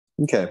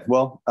Okay,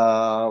 well,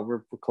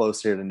 we're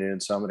close here to noon,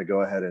 so I'm going to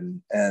go ahead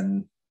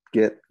and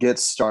get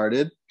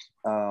started.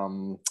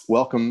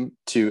 Welcome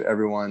to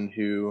everyone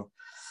who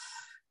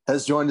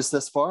has joined us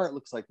thus far. It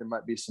looks like there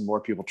might be some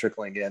more people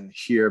trickling in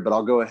here, but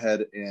I'll go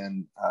ahead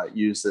and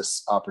use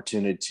this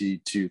opportunity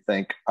to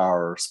thank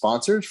our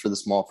sponsors for the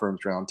Small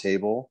Firms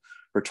Roundtable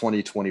for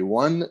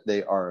 2021.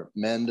 They are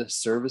Mend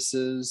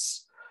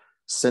Services,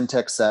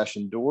 Syntex Sash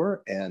and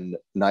Door, and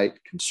Knight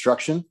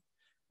Construction.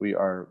 We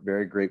are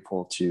very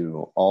grateful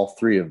to all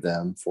three of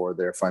them for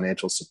their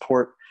financial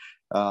support.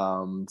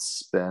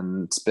 It's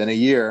been a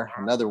year,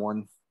 another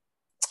one.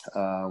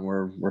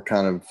 We're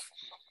kind of,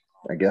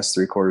 I guess,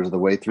 3/4 of the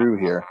way through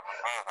here.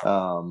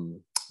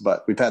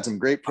 But we've had some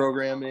great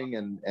programming,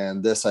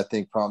 and this, I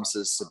think,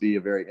 promises to be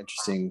a very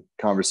interesting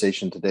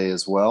conversation today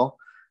as well.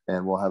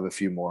 And we'll have a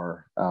few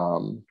more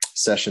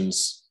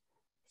sessions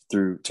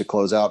through to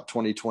close out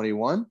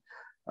 2021.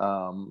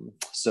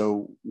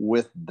 So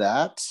with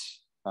that,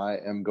 I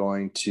am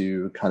going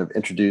to kind of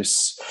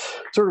introduce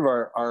sort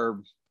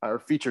of our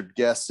featured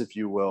guests, if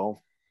you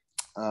will.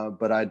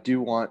 But I do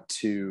want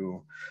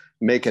to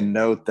make a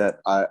note that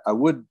I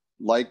would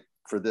like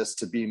for this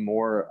to be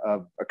more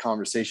of a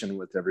conversation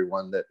with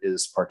everyone that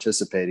is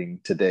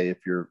participating today,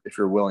 if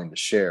you're willing to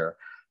share,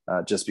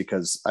 just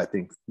because I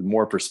think the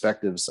more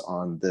perspectives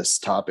on this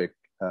topic,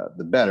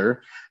 the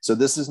better. So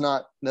this is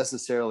not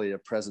necessarily a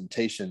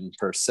presentation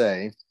per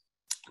se,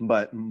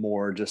 but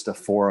more just a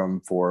forum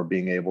for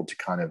being able to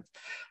kind of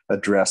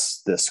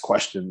address this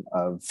question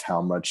of how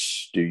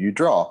much do you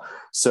draw.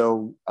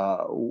 So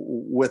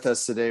with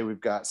us today, we've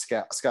got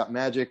Scott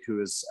Magic,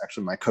 who is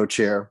actually my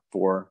co-chair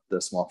for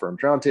the Small Firms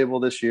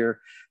Roundtable this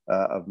year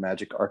of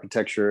Magic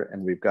Architecture.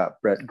 And we've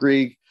got Brett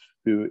Grieg,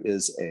 who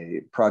is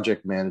a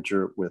project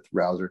manager with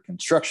Rouser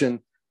Construction,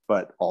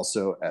 but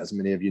also, as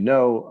many of you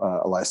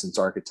know, a licensed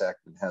architect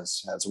and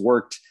has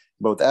worked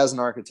both as an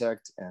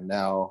architect and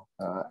now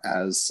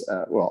as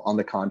on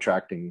the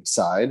contracting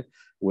side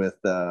with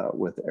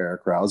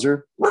Eric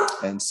Rouser.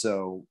 And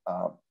so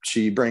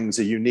she brings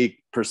a unique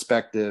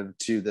perspective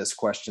to this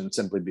question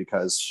simply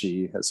because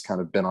she has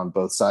kind of been on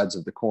both sides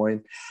of the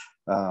coin.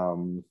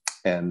 And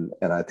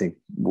I think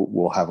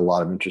we'll have a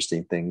lot of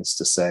interesting things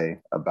to say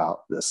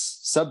about this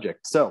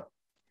subject. So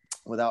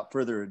without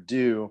further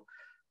ado,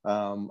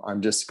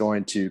 I'm just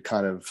going to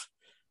kind of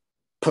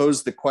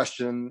pose the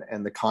question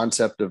and the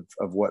concept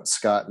of what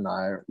Scott and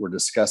I were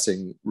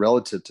discussing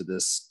relative to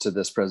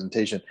this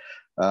presentation.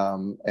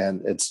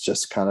 And it's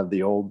just kind of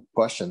the old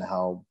question,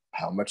 how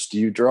much do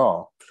you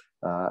draw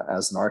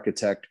as an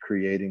architect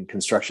creating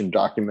construction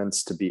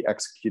documents to be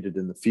executed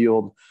in the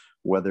field,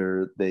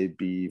 whether they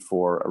be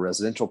for a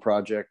residential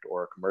project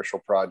or a commercial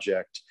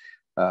project?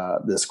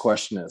 This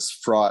question is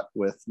fraught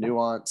with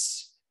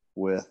nuance,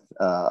 with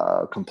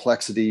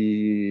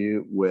complexity,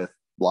 with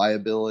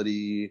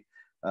liability,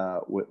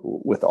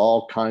 with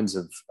all kinds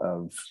of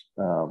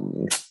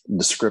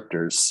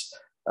descriptors.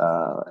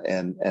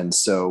 And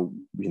so,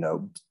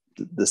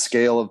 the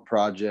scale of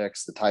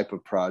projects, the type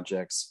of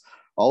projects,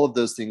 all of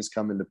those things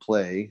come into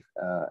play,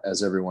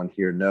 as everyone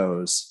here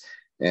knows.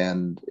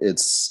 And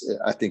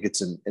I think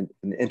it's an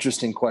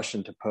interesting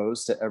question to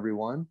pose to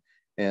everyone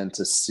and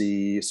to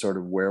see sort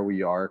of where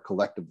we are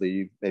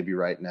collectively, maybe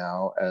right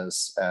now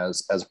as a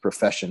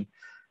profession,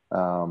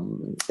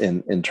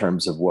 in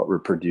terms of what we're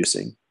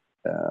producing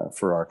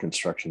for our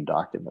construction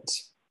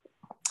documents.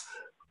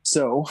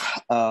 So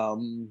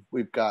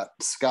we've got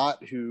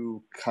Scott,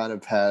 who kind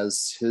of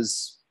has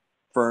his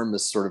firm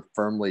is sort of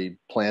firmly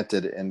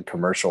planted in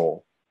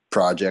commercial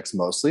projects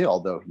mostly,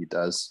 although he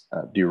does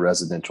do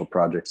residential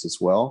projects as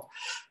well.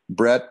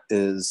 Brett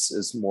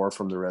is more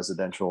from the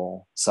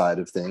residential side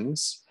of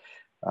things.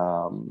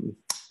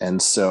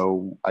 And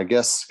so I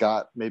guess,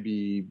 Scott,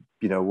 maybe,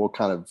 we'll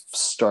kind of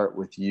start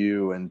with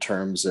you in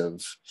terms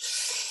of,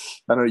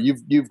 I don't know,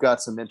 you've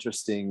got some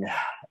interesting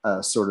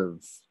sort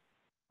of,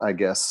 I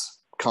guess,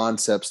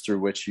 concepts through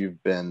which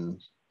you've been,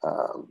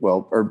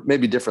 or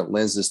maybe different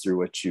lenses through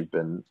which you've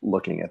been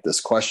looking at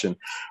this question.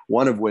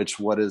 One of which,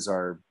 what is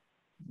our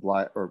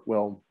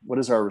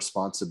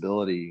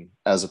responsibility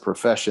as a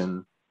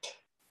profession,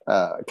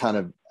 kind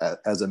of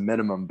as a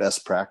minimum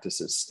best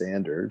practices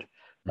standard?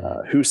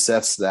 Who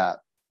sets that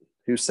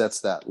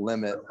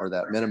limit or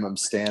that minimum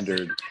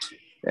standard?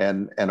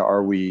 And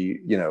are we,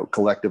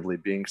 collectively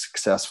being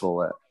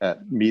successful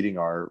at meeting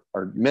our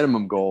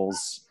minimum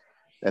goals?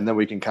 And then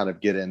we can kind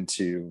of get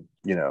into,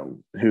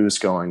 who's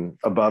going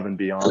above and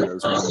beyond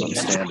those minimum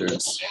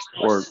standards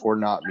or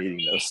not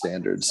meeting those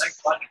standards.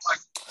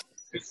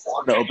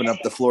 I'm going to open up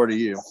the floor to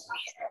you.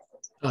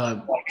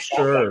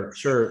 Sure.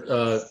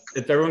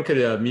 If everyone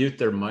could mute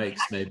their mics,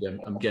 maybe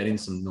I'm getting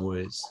some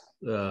noise.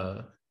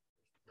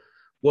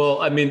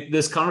 Well, I mean,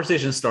 this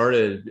conversation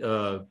started,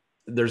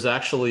 there's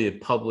actually a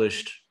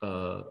published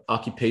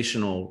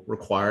occupational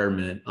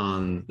requirement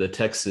on the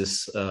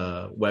Texas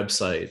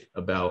website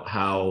about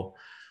how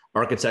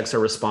architects are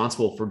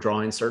responsible for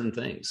drawing certain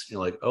things. You're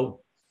like,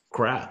 oh,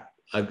 crap,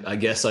 I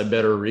guess I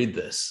better read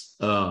this.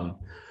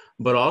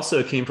 but also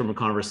it came from a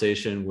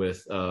conversation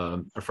with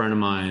a friend of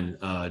mine,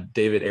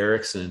 David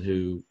Erickson,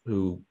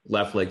 who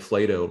left Lake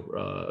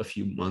Flato a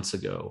few months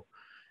ago,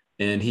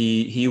 and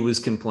he was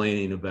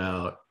complaining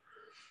about,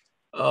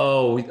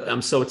 oh,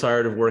 I'm so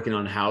tired of working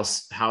on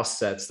house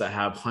sets that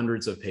have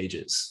hundreds of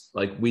pages.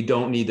 Like, we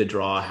don't need to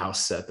draw a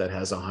house set that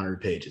has 100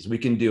 pages. We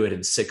can do it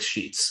in 6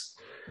 sheets.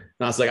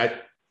 And I was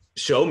like,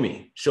 show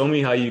me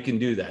how you can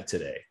do that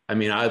today. I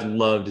mean, I'd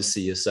love to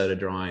see a set of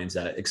drawings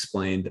that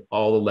explained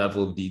all the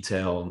level of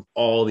detail and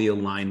all the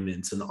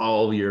alignments and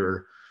all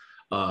your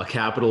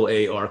capital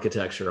A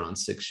architecture on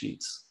 6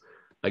 sheets.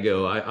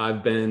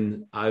 I've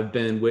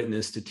been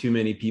witness to too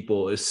many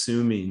people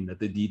assuming that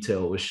the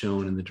detail was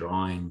shown in the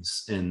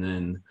drawings and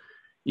then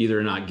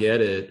either not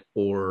get it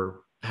or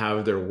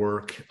have their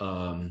work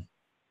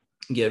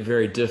get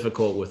very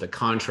difficult with a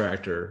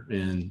contractor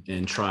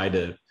and try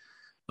to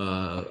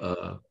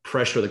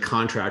pressure the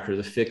contractor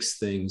to fix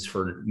things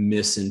for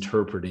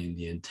misinterpreting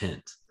the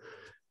intent.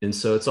 And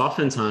so it's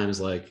oftentimes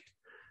like,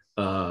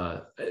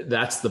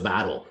 that's the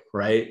battle,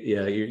 right?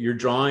 Yeah, your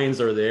drawings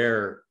are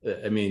there.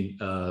 I mean,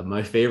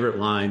 my favorite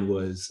line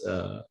was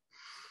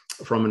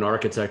from an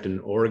architect in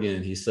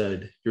Oregon. He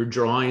said, your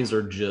drawings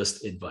are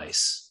just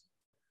advice.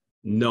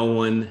 No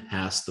one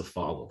has to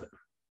follow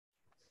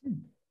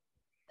them.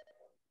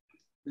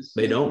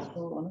 They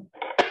don't.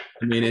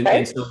 I mean,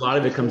 and so a lot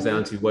of it comes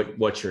down to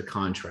what's your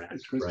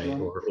contract, right?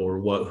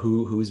 Or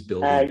who's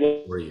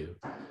building for you.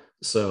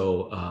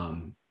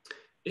 So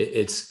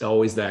it's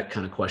always that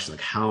kind of question,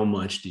 like, how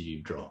much do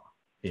you draw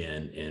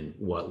and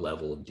what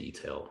level of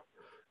detail?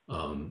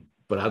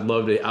 But I'd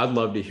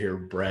love to hear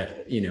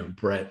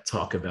Brett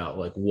talk about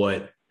like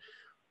what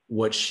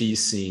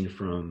she's seen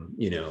from,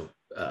 the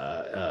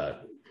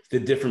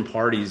different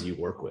parties you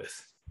work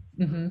with.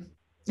 Mm-hmm.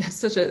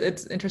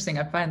 It's interesting.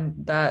 I find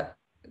that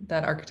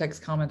architect's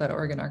comment, that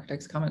Oregon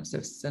architect's comment,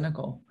 so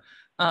cynical.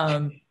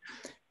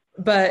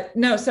 But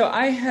no, so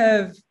I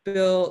have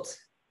built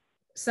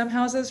some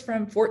houses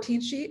from 14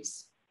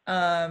 sheets,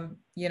 $4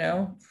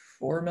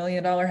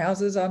 million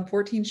houses on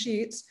 14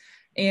 sheets.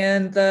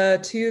 And the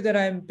 2 that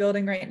I'm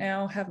building right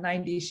now have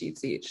 90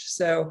 sheets each.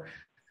 So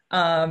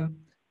you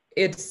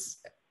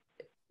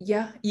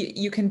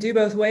can do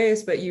both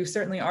ways, but you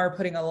certainly are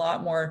putting a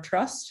lot more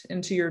trust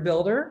into your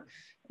builder.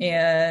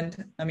 And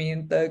I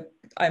mean,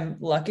 I'm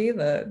lucky,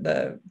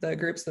 the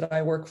groups that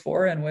I work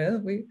for and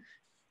with, we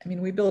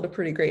build a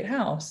pretty great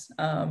house,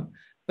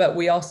 but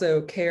we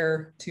also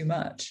care too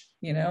much,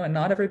 and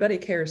not everybody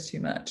cares too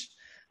much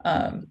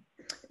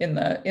in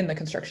the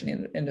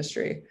construction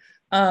industry.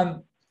 I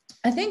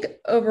think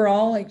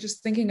overall, like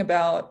just thinking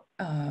about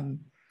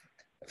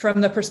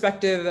from the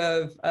perspective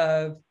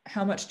of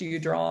how much do you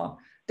draw,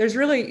 you're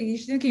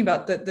thinking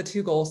about the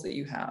 2 goals that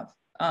you have.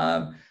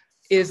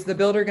 Is the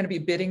builder going to be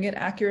bidding it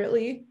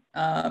accurately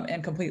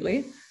and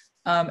completely?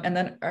 And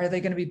then are they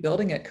going to be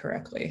building it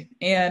correctly?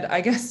 And I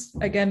guess,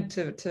 again,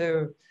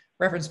 to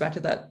reference back to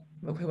that,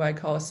 who I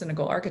call a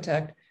cynical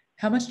architect,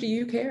 how much do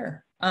you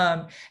care?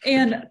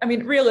 And I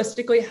mean,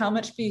 realistically, how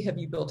much fee have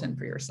you built in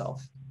for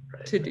yourself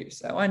to do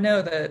so? I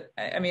know that,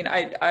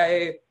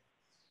 I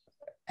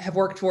have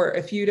worked for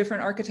a few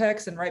different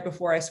architects, and right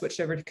before I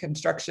switched over to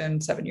construction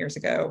 7 years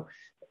ago,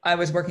 I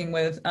was working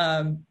with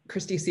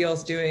Christy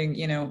Seals doing,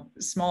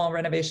 small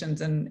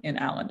renovations in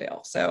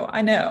Allendale. So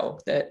I know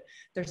that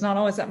there's not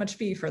always that much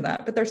fee for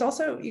that, but there's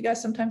also, you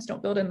guys sometimes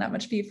don't build in that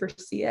much fee for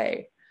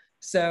CA.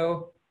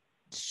 So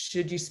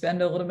should you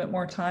spend a little bit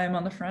more time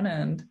on the front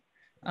end,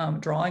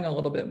 drawing a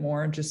little bit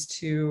more, just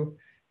to,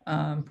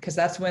 because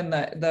that's when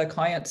the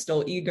client's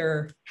still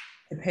eager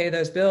to pay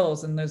those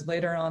bills, and those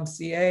later on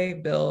CA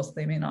bills,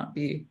 they may not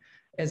be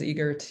as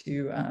eager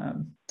to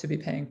be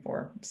paying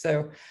for.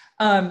 So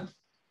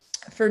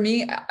for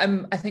me,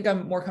 I think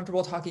I'm more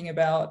comfortable talking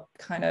about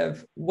kind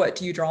of what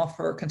do you draw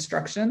for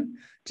construction,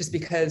 just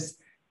because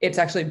it's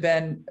actually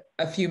been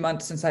a few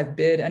months since I've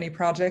bid any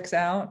projects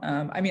out.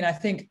 I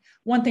think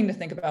one thing to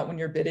think about when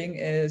you're bidding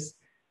is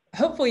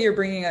hopefully you're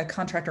bringing a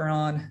contractor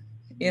on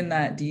in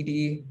that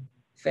DD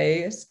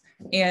phase.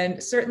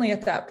 And certainly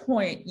at that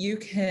point, you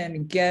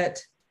can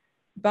get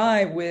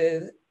by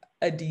with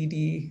a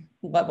DD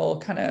level,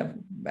 kind of,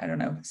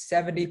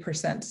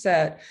 70%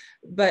 set.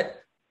 But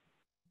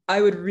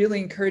I would really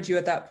encourage you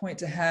at that point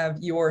to have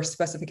your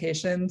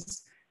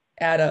specifications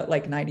at a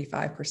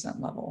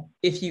 95% level,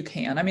 if you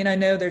can. I mean, I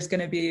know there's going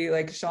to be,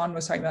 like Sean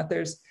was talking about,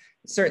 there's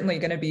certainly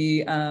going to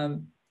be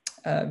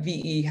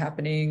VE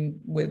happening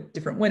with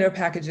different window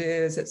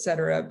packages, et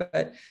cetera.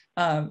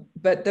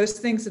 But those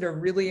things that are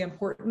really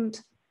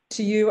important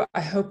to you,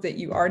 I hope that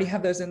you already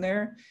have those in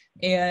there.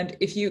 And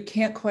if you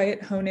can't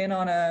quite hone in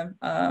on a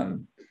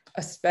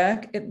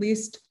spec, at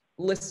least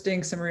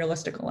listing some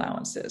realistic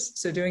allowances.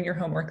 So doing your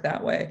homework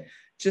that way,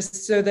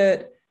 just so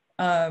that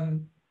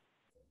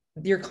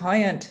your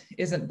client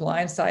isn't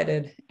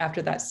blindsided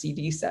after that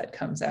CD set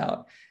comes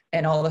out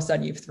and all of a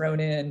sudden you've thrown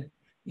in,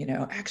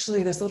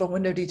 actually this little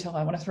window detail,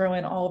 I want to throw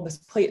in all of this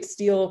plate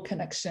steel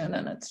connection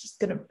and it's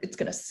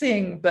gonna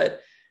sing,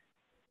 but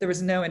there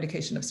was no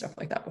indication of stuff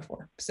like that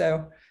before.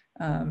 So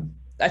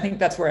I think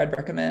that's where I'd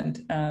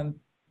recommend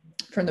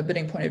from the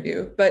bidding point of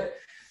view. But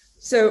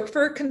so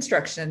for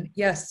construction,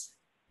 yes,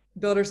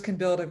 builders can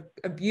build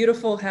a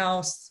beautiful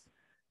house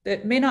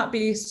that may not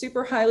be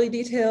super highly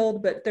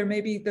detailed, but there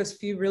may be those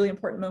few really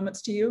important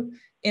moments to you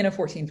in a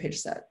 14-page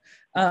set.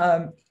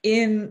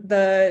 In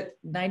the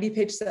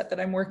 90-page set that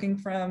I'm working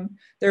from,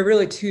 there are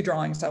really two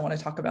drawings I want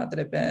to talk about that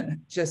have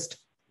been just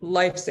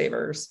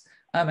lifesavers,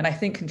 and I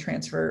think can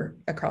transfer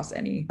across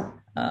any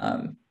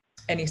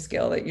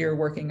skill that you're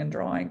working and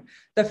drawing.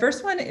 The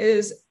first one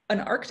is an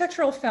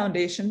architectural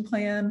foundation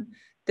plan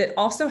that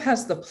also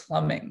has the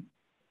plumbing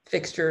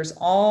fixtures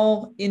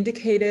all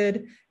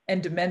indicated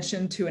and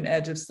dimensioned to an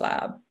edge of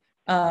slab.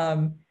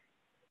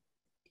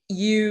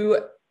 You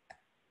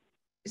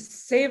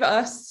save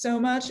us so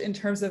much in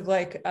terms of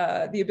like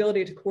the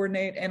ability to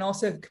coordinate and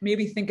also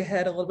maybe think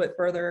ahead a little bit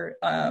further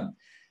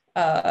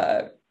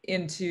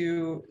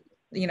into,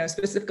 you know,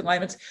 specific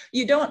alignments.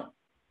 You don't,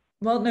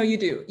 well, no, you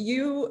do.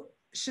 You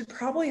should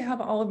probably have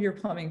all of your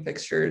plumbing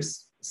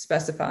fixtures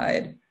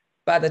specified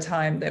by the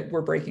time that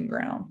we're breaking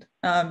ground.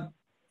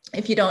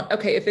 If you don't,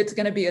 okay, if it's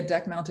going to be a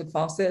deck mounted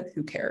faucet,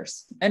 who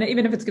cares? And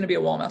even if it's going to be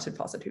a wall mounted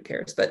faucet, who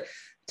cares? But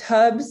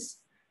tubs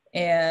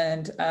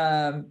and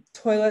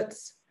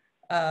toilets,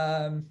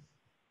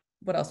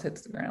 what else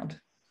hits the ground?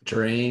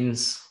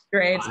 Drains,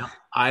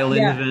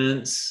 Island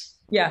vents.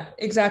 Yeah,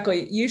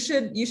 exactly. You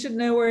should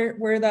know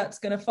where that's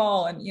going to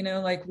fall. And, you know,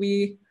 like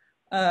we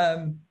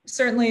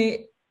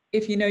certainly,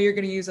 if you know you're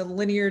going to use a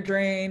linear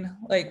drain,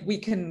 like we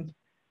can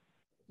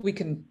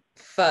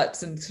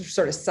futz and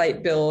sort of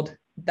site build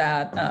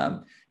that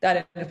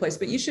into place.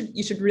 But you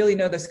should really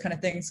know those kind of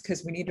things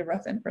because we need to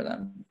rough in for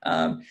them.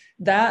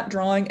 That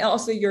drawing,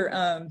 also your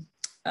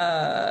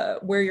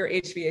where your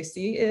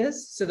HVAC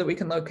is, so that we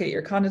can locate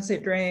your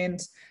condensate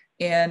drains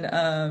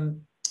and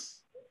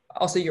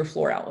also your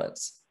floor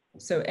outlets.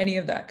 So any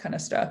of that kind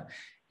of stuff.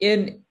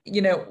 In,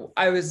 you know,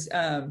 I was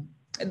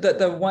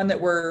the one that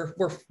we're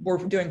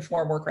doing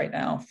form work right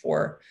now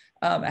for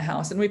a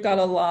house, and we've got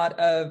a lot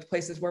of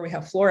places where we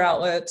have floor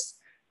outlets,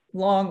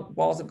 long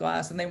walls of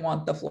glass, and they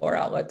want the floor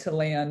outlet to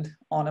land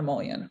on a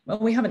mullion. Well,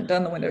 we haven't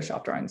done the window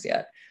shop drawings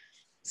yet.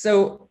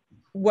 So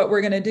what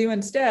we're going to do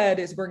instead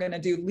is we're going to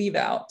do leave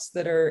outs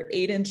that are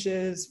 8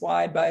 inches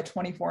wide by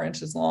 24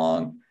 inches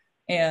long.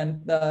 And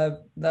the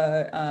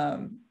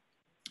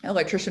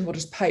electrician will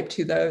just pipe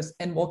to those,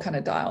 and we'll kind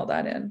of dial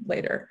that in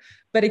later.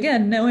 But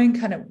again, knowing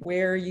kind of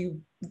where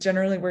you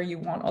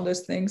want all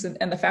those things,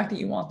 and the fact that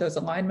you want those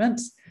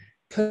alignments,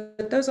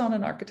 put those on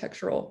an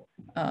architectural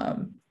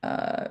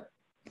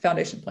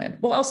foundation plan.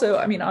 Well, also,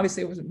 I mean,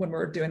 obviously when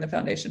we're doing the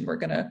foundation, we're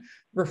going to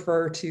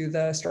refer to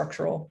the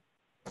structural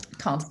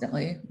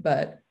constantly,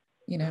 but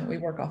you know, we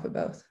work off of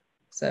both.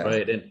 So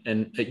right,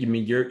 and you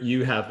mean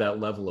you have that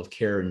level of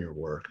care in your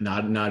work.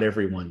 Not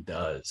everyone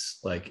does.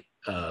 Like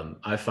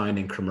I find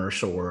in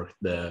commercial work,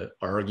 the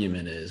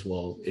argument is,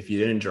 well, if you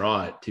didn't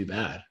draw it, too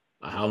bad.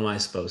 How am I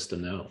supposed to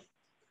know?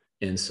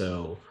 And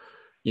so,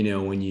 you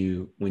know, when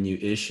you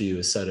issue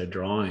a set of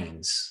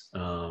drawings,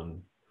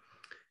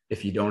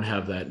 if you don't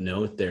have that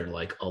note there,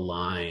 like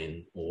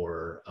align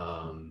or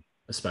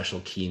a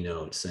special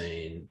keynote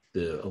saying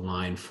the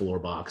align floor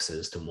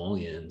boxes to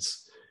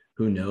mullions,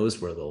 who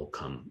knows where they'll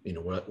come, you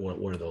know,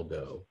 where they'll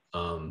go.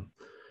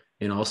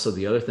 And also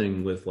the other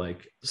thing with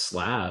like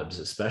slabs,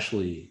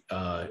 especially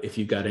if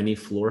you've got any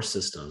floor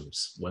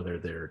systems, whether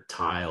they're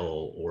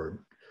tile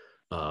or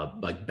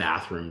like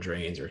bathroom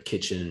drains or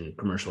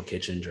commercial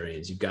kitchen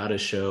drains, you've got to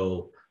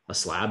show a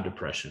slab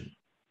depression.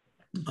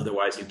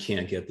 Otherwise you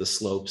can't get the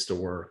slopes to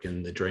work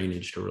and the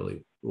drainage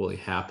to really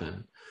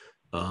happen.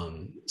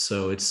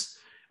 So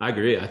I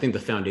agree. I think the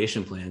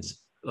foundation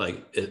plan's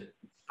like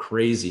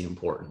crazy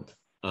important.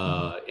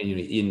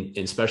 And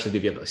especially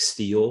if you have a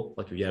steel,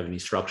 like if you have any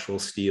structural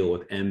steel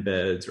with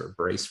embeds or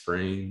brace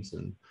frames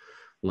and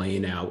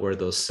laying out where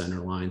those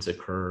center lines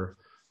occur.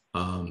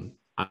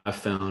 I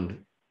found,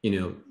 you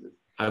know,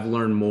 I've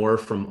learned more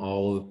from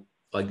all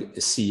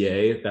like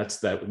CA. That's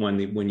that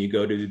when you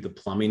go to do the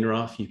plumbing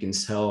rough, you can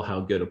tell how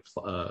good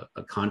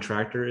a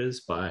contractor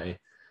is by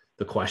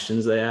the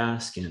questions they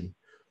ask and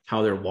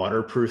how their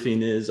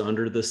waterproofing is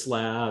under the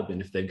slab, and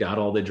if they've got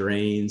all the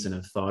drains and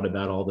have thought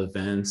about all the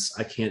vents.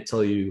 I can't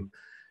tell you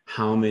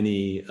how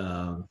many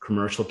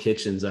commercial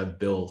kitchens I've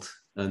built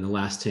in the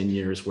last 10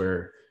 years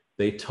where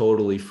they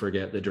totally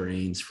forget the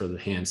drains for the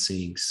hand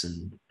sinks,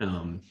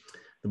 and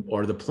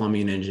or the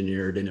plumbing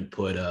engineer didn't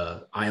put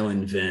a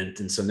island vent.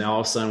 And so now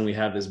all of a sudden we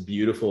have this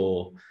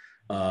beautiful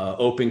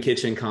open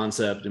kitchen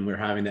concept, and we're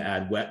having to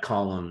add wet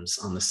columns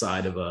on the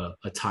side of a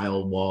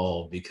tile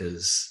wall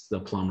because the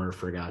plumber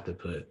forgot to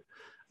put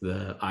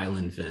the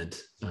island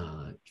vent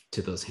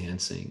to those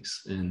hand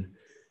sinks. And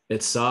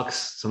it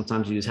sucks.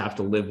 Sometimes you just have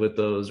to live with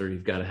those, or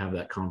you've got to have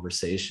that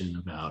conversation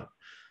about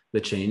the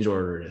change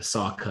order to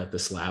saw cut the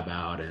slab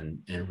out and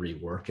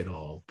rework it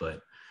all.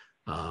 But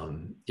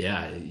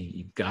yeah,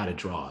 you've got to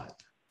draw it.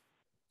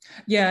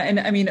 Yeah.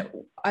 And I mean,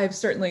 I've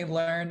certainly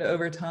learned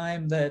over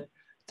time that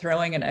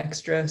throwing an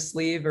extra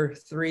sleeve or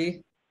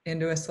 3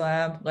 into a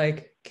slab,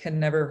 like can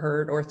never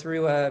hurt, or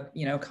through a,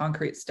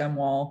 concrete stem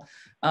wall.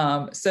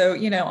 So,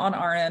 on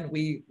our end,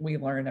 we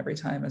learn every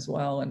time as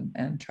well,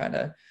 and try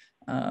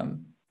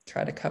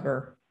to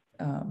cover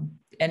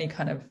any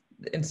kind of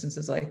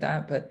instances like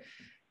that. But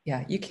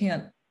yeah, you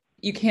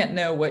can't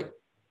know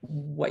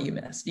what you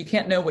missed. You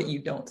can't know what you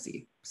don't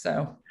see.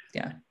 So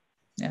yeah.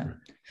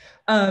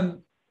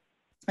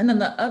 And then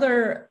the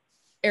other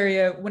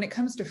area, when it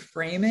comes to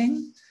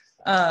framing,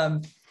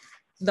 the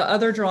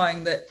other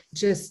drawing that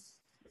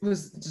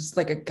was just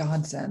like a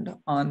godsend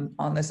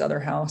on this other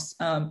house,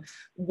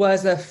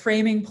 was a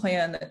framing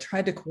plan that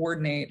tried to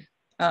coordinate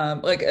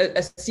like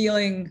a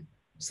ceiling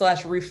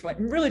 / roof,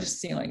 really just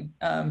ceiling,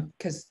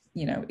 because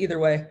either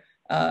way,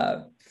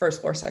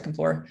 first floor, second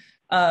floor,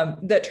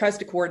 that tries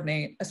to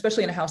coordinate,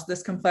 especially in a house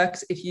this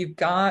complex, if you've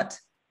got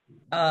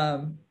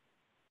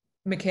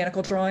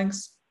mechanical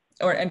drawings,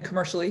 and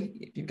commercially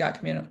if you've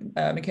got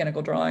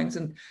mechanical drawings,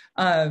 and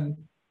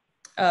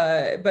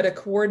but a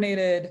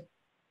coordinated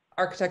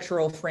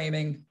architectural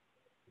framing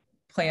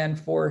plan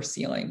for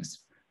ceilings,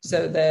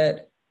 so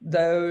that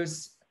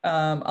those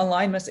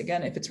alignments,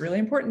 again, if it's really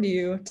important to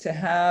you to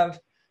have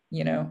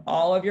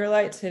all of your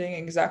lights hitting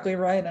exactly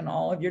right and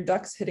all of your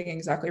ducts hitting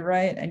exactly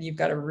right, and you've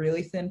got a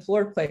really thin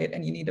floor plate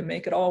and you need to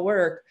make it all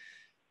work,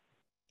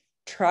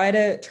 try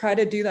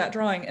to do that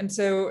drawing. And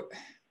so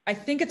I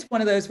think it's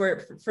one of those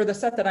where, for the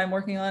set that I'm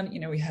working on,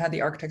 we had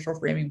the architectural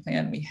framing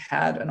plan, we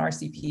had an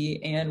RCP,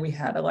 and we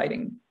had a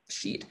lighting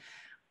sheet.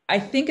 I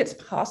think it's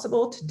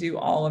possible to do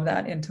all of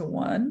that into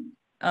one,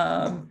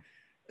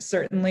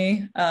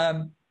 certainly.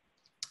 And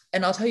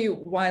I'll tell you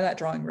why that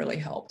drawing really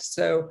helped.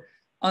 So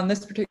on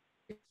this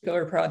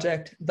particular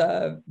project,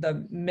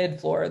 the mid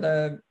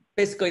floor,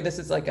 basically this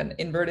is like an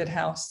inverted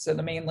house. So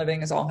the main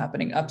living is all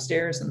happening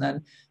upstairs, and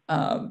then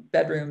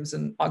bedrooms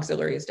and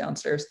auxiliaries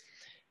downstairs.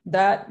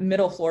 That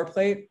middle floor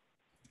plate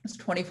is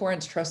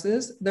 24-inch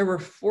trusses. There were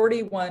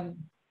 41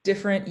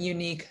 different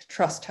unique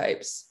truss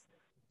types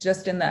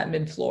just in that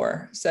mid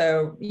floor.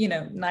 So,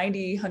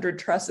 90, 100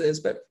 trusses,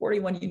 but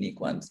 41 unique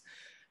ones.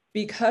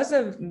 Because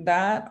of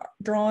that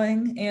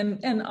drawing,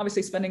 and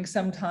obviously spending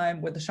some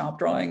time with the shop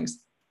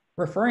drawings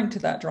referring to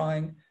that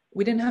drawing,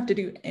 we didn't have to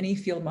do any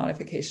field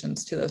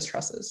modifications to those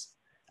trusses.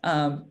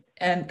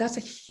 And that's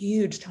a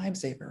huge time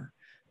saver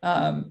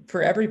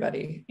for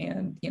everybody.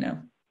 And,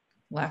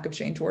 lack of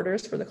change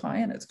orders for the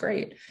client, it's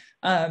great.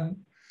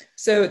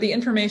 So the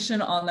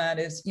information on that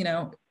is,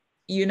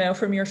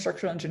 from your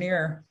structural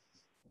engineer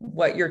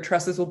what your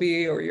trusses will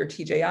be, or your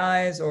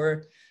TJIs,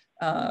 or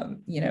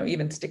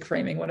even stick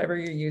framing, whatever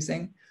you're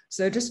using.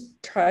 So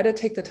just try to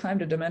take the time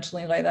to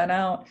dimensionally lay that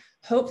out.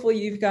 Hopefully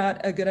you've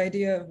got a good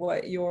idea of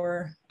what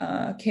your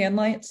can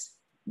lights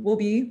will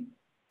be.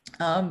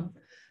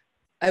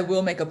 I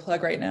will make a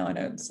plug right now. I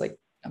know it's like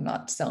I'm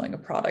not selling a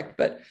product,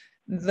 but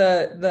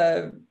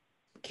the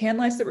can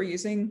lights that we're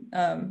using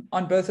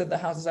on both of the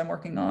houses I'm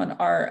working on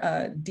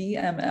are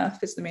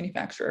DMF is the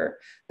manufacturer.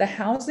 The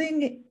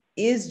housing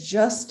is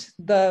just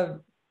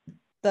the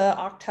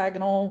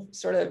octagonal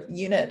sort of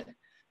unit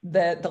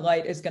that the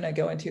light is going to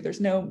go into. There's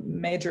no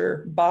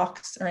major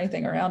box or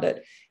anything around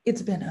it.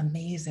 It's been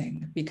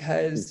amazing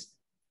because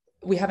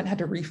we haven't had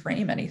to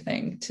reframe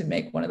anything to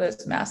make one of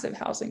those massive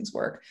housings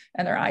work.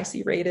 And they're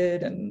IC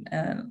rated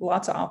and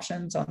lots of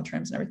options on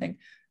trims and everything.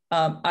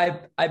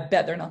 I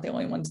bet they're not the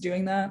only ones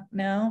doing that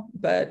now,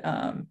 but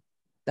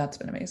that's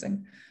been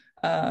amazing.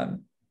 But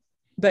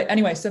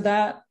anyway, so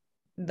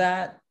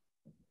that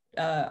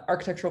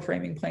architectural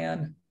framing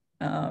plan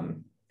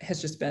has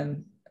just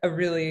been a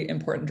really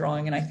important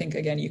drawing. And I think,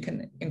 again, you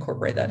can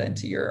incorporate that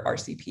into your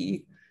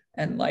RCP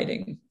and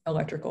lighting,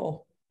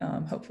 electrical,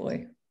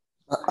 hopefully.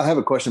 I have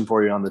a question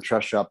for you on the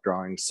truss shop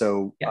drawing.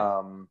 So,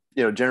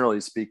 yeah.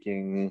 Generally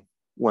speaking,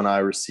 when I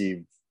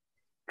receive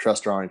truss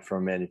drawing from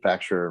a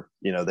manufacturer,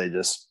 they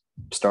just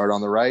start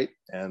on the right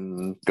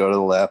and go to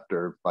the left,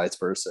 or vice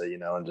versa,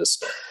 and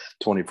just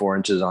 24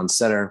 inches on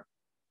center.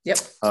 Yep.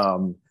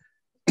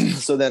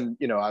 So then,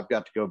 I've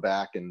got to go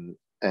back and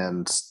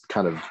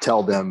kind of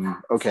tell them,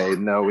 okay,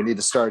 no, we need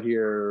to start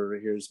here.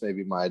 Here's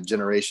maybe my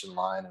generation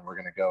line, and we're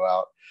going to go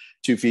out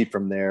 2 feet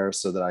from there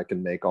so that I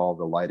can make all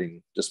the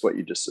lighting, just what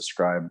you just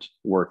described,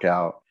 work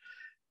out.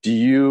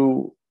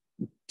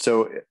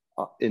 So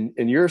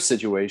in your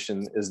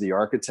situation, is the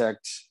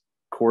architect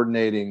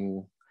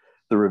coordinating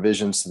the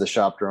revisions to the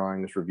shop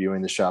drawings,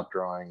 reviewing the shop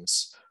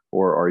drawings,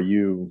 or are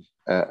you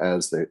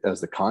as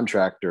the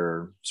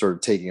contractor sort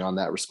of taking on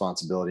that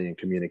responsibility and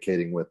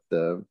communicating with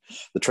the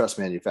truss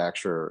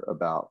manufacturer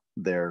about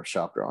their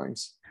shop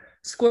drawings?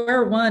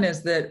 Square one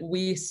is that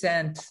we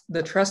sent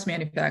the truss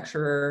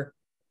manufacturer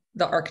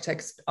the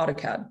architect's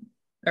AutoCAD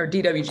or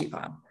DWG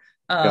file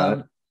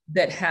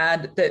that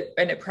had that,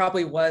 and it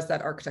probably was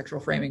that architectural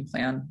framing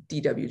plan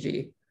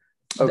DWG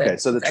Okay,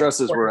 so the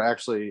trusses were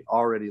actually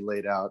already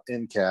laid out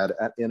in CAD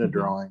in a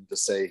drawing to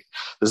say,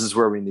 this is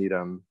where we need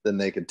them, then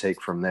they could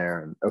take from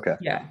there. And okay.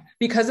 Yeah,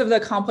 because of the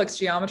complex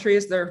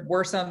geometries, there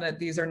were some that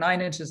these are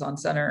 9 inches on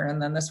center,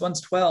 and then this one's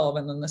 12,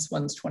 and then this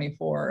one's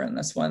 24, and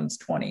this one's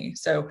 20.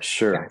 So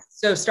sure. Yeah.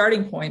 So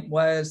starting point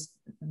was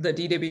the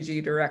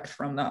DWG direct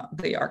from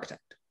the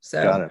architect.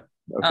 So got it.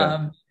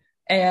 Okay.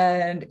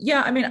 And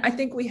yeah, I mean, I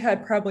think we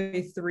had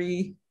probably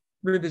 3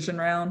 revision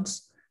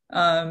rounds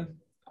on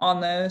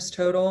those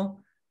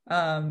total.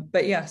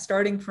 But yeah,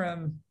 starting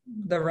from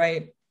the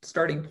right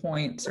starting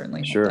point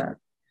certainly. Sure.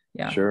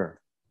 Yeah. Sure.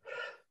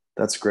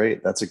 That's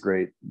great. That's a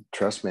great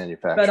truss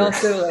manufacturer. But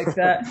also like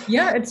that.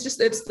 Yeah,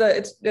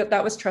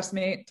 that was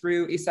Trussmate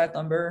through Eastside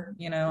Lumber.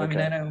 You know, I mean,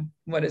 I know,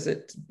 what is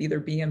it? Either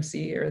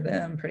BMC or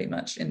them pretty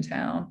much in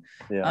town.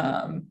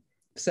 Yeah.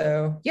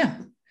 So yeah.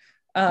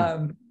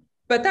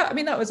 But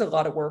that was a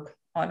lot of work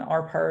on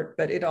our part,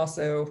 but it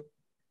also,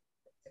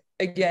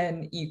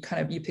 again, you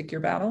pick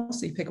your battles.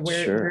 So you pick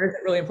where is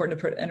it really important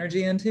to put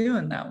energy into,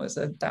 and that was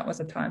a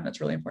time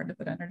that's really important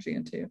to put energy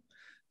into.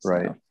 So.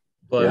 Right.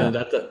 Well, I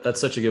mean, that's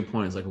such a good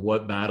point. It's like,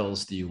 what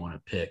battles do you want to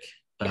pick?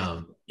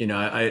 You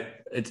know,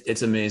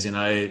 it's amazing.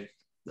 I've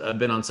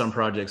been on some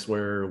projects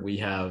where we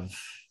have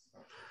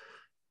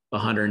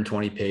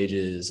 120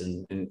 pages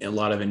and a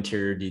lot of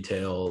interior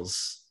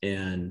details,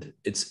 and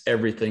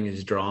everything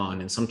is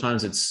drawn, and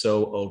sometimes it's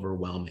so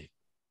overwhelming.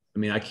 I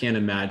mean, I can't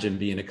imagine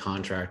being a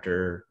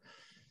contractor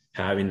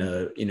having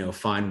to, you know,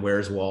 find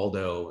where's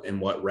Waldo and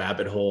what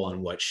rabbit hole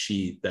on what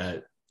sheet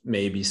that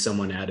maybe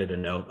someone added a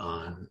note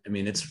on. I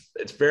mean, it's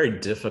very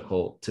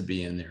difficult to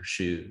be in their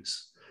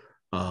shoes,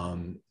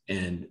 and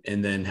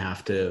then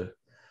have to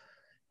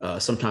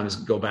sometimes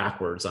go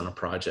backwards on a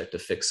project to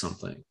fix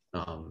something.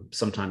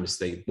 Sometimes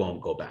they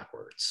won't go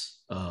backwards,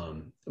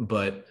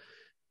 but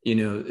you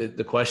know,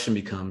 the question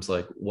becomes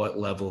like, what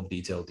level of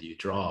detail do you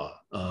draw?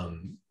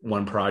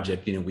 One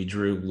project, you know, we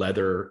drew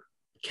leather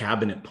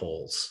cabinet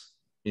poles,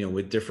 you know,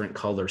 with different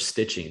color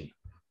stitching,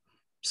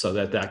 so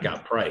that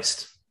got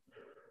priced.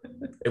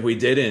 If we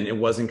didn't, it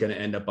wasn't going to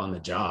end up on the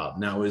job.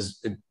 Now, it was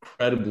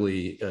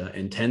incredibly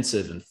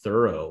intensive and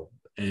thorough,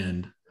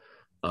 and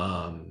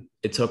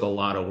it took a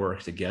lot of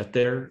work to get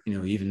there, you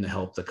know, even to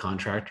help the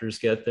contractors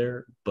get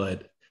there.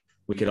 But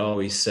we could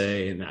always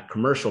say in that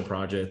commercial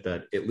project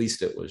that at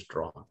least it was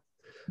drawn.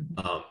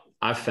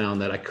 I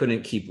found that I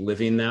couldn't keep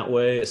living that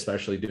way,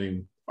 especially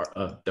doing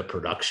the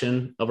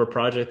production of a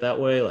project that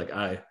way. Like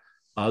I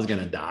was going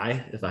to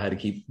die if I had to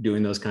keep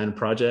doing those kind of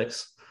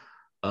projects.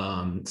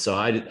 So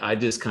I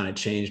just kind of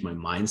changed my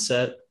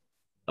mindset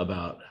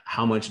about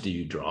how much do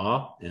you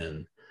draw,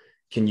 and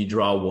can you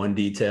draw one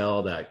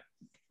detail that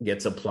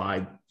gets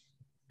applied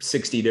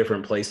 60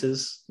 different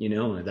places, you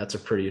know, and that's a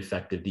pretty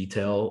effective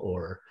detail.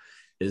 Or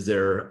is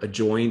there a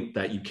joint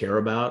that you care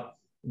about?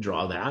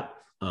 Draw that.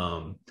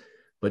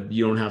 But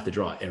you don't have to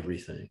draw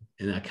everything.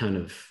 And that kind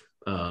of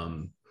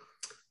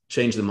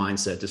changed the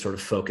mindset to sort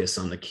of focus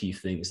on the key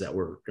things that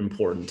were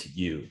important to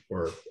you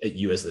or at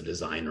you as the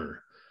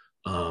designer.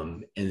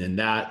 And then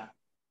that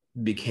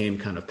became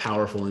kind of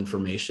powerful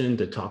information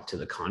to talk to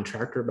the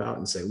contractor about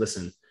and say,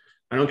 listen,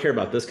 I don't care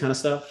about this kind of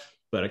stuff,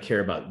 but I care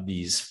about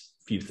these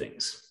few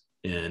things.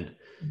 And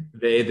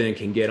they then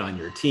can get on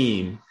your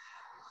team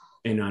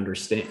and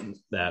understand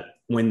that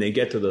when they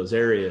get to those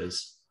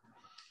areas,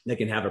 they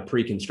can have a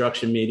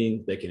pre-construction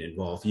meeting. They can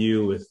involve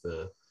you with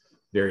the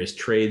various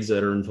trades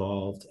that are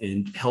involved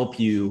and help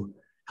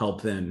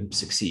them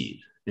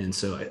succeed. And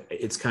so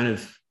it's kind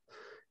of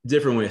a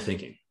different way of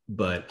thinking,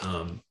 but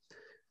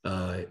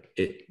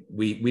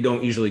we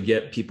don't usually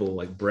get people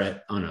like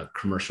Brett on a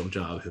commercial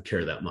job who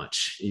care that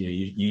much. You know,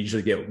 you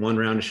usually get one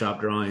round of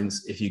shop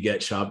drawings. If you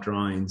get shop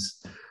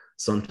drawings,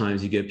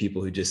 sometimes you get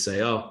people who just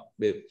say, "Oh,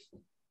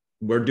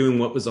 we're doing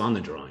what was on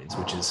the drawings,"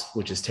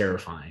 which is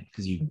terrifying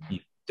because you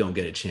don't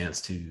get a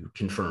chance to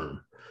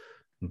confirm.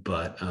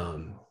 But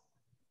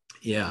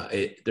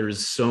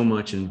there's so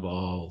much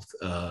involved,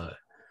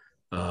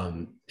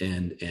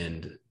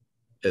 and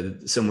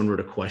someone wrote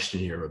a question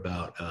here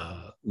about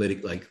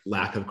like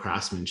lack of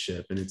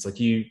craftsmanship, and it's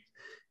like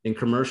in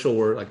commercial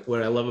work, like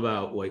what I love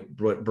about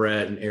what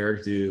Brett and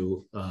Eric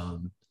do,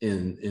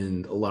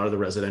 in a lot of the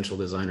residential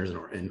designers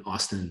in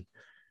Austin,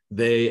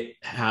 they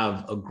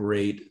have a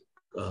great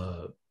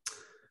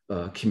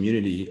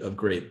community of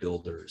great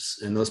builders,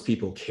 and those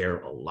people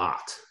care a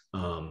lot.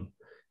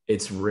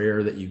 It's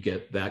rare that you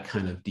get that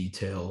kind of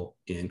detail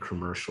in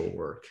commercial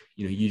work.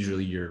 You know,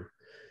 usually you're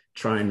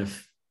trying to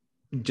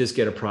just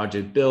get a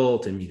project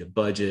built and meet a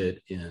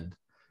budget, and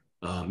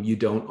you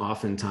don't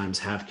oftentimes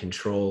have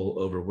control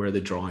over where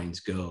the drawings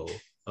go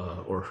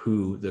or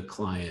who the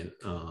client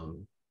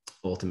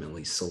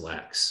ultimately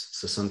selects.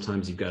 So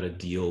sometimes you've got to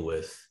deal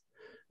with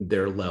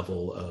their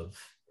level of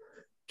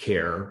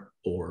care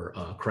or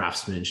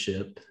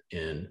craftsmanship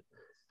and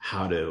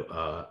how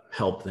to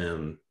help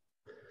them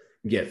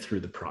get through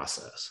the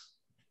process.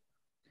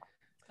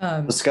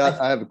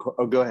 Scott, I have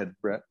go ahead,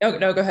 Brett.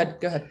 No, go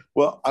ahead.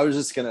 Well, I was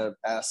just going to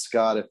ask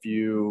Scott if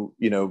you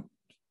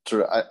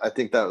sort of, I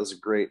think that was a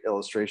great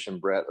illustration,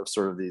 Brett, of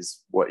sort of these,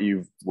 what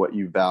you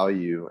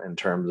value in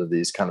terms of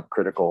these kind of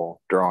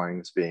critical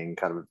drawings being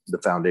kind of the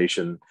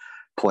foundation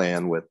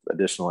plan with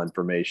additional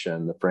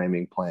information, the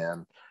framing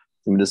plan.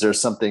 I mean, is there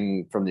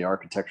something from the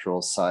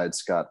architectural side,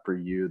 Scott, for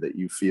you that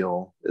you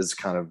feel is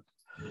kind of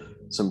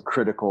some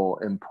critical,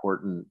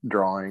 important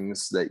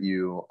drawings that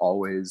you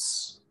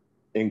always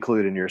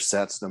include in your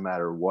sets no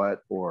matter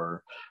what,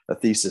 or a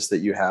thesis that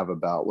you have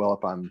about, well,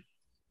 if I'm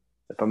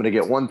going to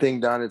get one thing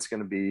done, it's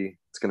going to be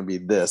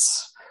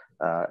this,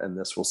 and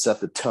this will set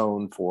the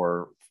tone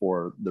for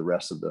the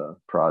rest of the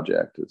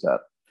project. Does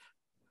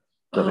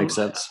that make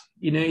sense?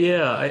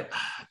 Yeah,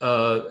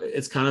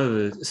 it's kind of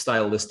a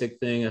stylistic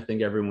thing. I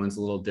think everyone's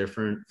a little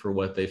different for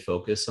what they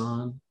focus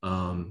on.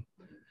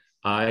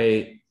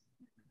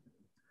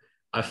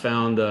 I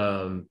found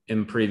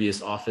in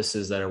previous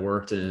offices that I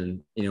worked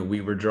in,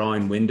 we were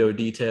drawing window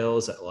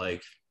details at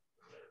like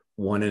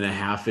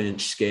 1.5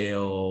 inch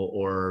scale,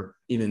 or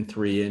even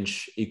 3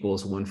 inch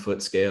equals 1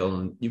 foot scale.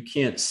 And you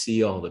can't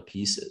see all the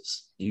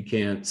pieces. You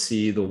can't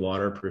see the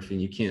waterproofing.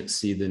 You can't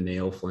see the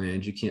nail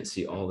flange. You can't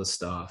see all the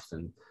stuff.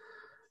 And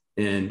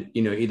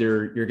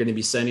either you're going to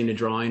be sending a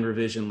drawing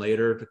revision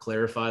later to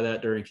clarify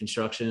that during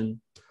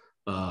construction,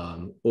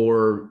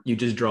 or you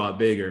just draw it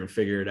bigger and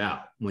figure it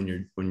out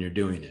when you're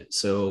doing it.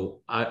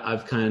 So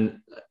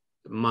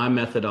my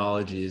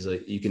methodology is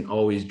like, you can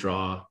always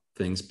draw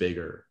things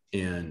bigger,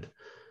 and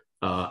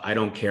I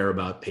don't care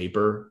about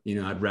paper.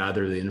 I'd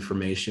rather the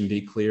information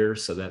be clear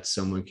so that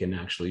someone can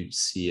actually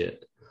see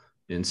it.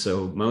 And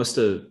so most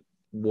of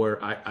what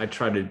I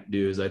try to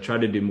do is I try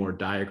to do more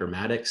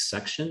diagrammatic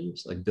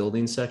sections, like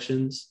building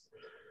sections,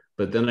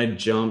 but then I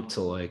jump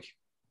to like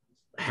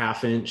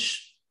 1/2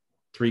 inch,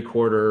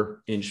 3/4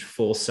 inch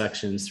full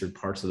sections through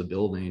parts of the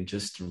building,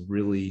 just to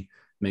really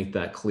make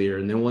that clear.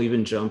 And then we'll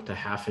even jump to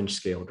 1/2 inch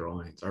scale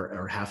drawings,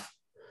 or half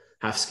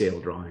scale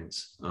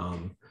drawings,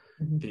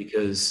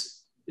 because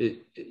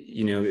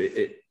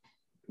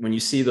when you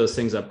see those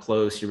things up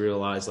close, you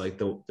realize like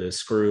the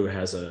screw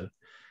has a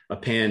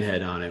pan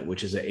head on it,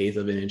 which is 1/8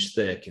 of an inch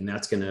thick, and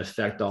that's going to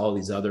affect all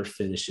these other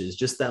finishes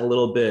just that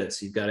little bit.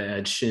 So you've got to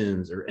add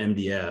shims or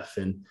MDF,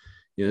 and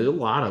there's a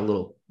lot of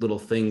little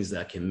things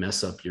that can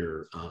mess up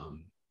your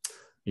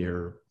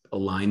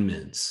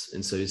alignments.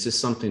 And so it's just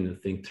something to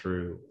think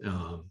through,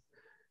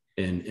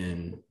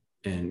 and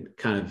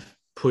kind of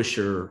push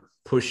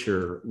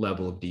your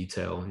level of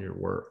detail in your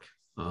work.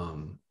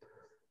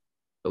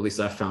 At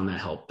least I found that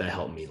helped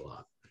me a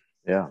lot.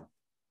 Yeah.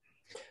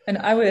 And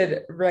I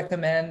would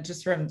recommend,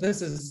 just from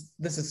this is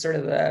sort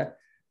of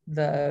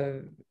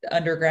the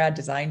undergrad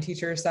design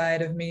teacher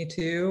side of me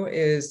too,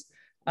 is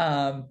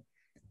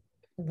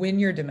when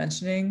you're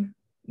dimensioning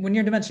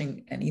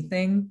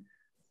anything,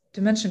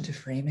 dimension to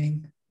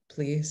framing,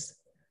 please.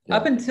 Yeah.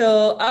 Up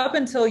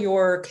until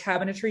your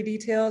cabinetry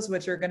details,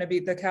 which are going to be,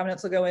 the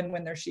cabinets will go in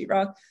when they're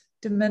sheetrock,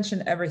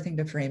 dimension everything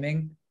to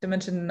framing,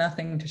 dimension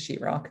nothing to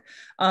sheetrock.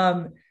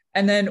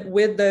 And then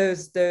with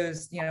those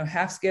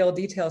 1/2 scale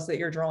details that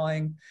you're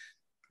drawing,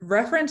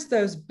 reference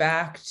those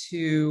back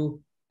to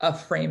a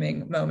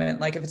framing moment.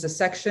 Like if it's a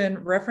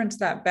section, reference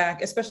that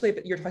back, especially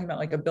if you're talking about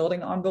like a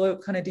building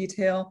envelope kind of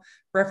detail,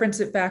 reference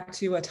it back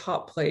to a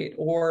top plate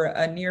or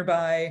a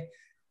nearby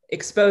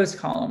exposed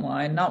column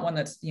line, not one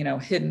that's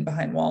hidden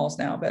behind walls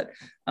now, but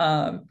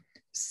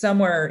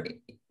somewhere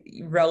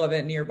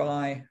relevant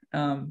nearby,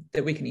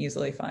 that we can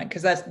easily find.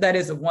 Because that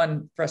is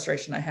one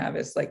frustration I have,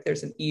 is like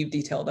there's an eave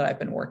detail that I've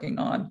been working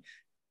on.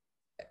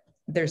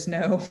 There's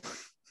no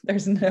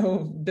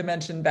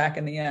dimension back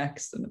in the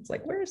X, and it's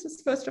like, where is this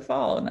supposed to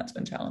fall? And that's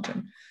been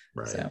challenging.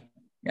 Right. So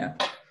yeah.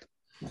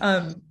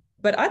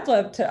 But I'd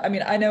love to,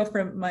 I know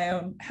from my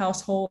own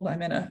household,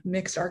 I'm in a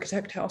mixed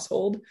architect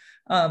household.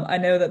 I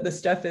know that this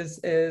stuff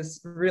is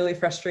really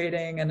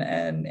frustrating,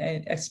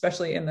 and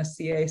especially in the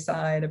CA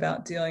side,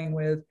 about dealing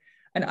with,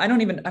 and I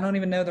don't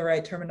even know the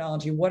right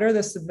terminology. What are the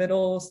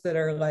submittals that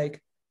are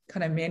like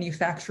kind of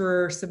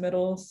manufacturer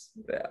submittals?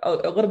 A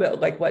little bit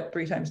like what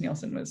 3 times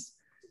Nielsen was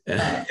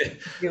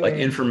like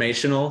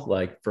informational,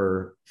 like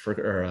or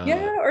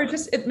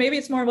just maybe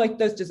it's more of like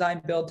those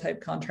design build type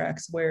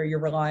contracts where you're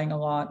relying a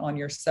lot on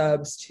your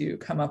subs to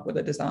come up with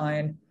a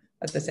design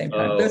at the same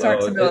time. Those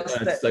aren't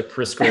submittals. It's like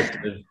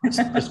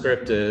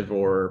prescriptive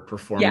or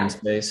performance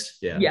based.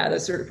 Yeah,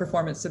 those sort of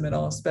performance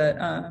submittals.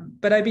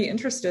 But I'd be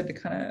interested to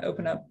kind of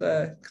open up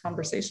the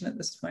conversation at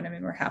this point.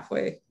 We're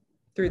halfway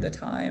through the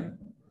time.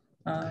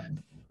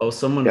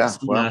 Someone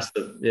asked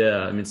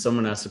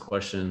a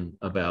question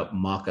about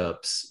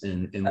mock-ups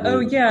in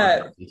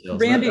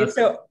Randy.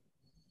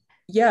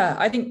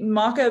 I think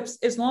mock-ups,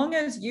 as long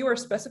as you are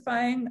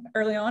specifying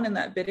early on in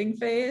that bidding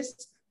phase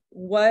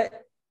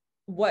what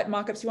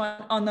mock-ups you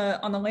want on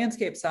the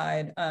landscape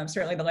side.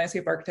 Certainly the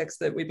landscape architects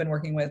that we've been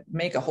working with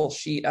make a whole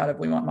sheet out of,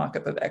 we want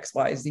mock-up of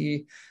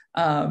XYZ.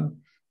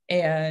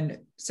 And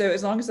so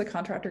as long as the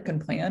contractor can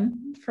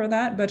plan for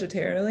that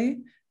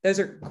budgetarily, those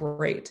are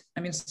great.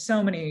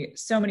 So many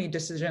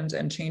decisions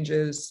and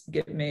changes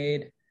get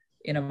made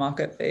in a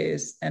mock-up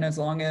phase. And as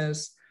long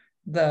as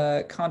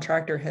the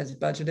contractor has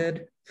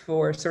budgeted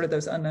for sort of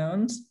those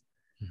unknowns,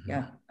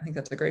 yeah, I think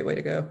that's a great way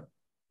to go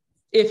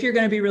if you're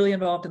going to be really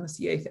involved in the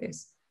CA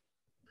phase.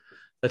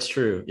 That's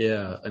true.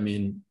 Yeah. I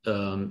mean,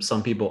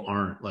 some people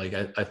aren't. Like,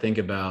 I think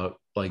about,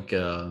 like,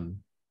 I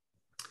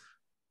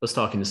was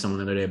talking to someone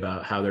the other day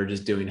about how they're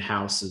just doing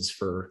houses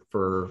for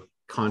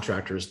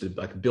contractors to,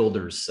 like,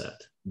 builder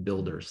set,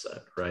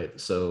 right?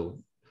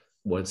 So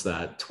what's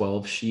that,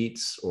 12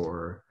 sheets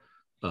or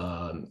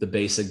the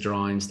basic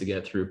drawings to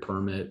get through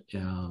permit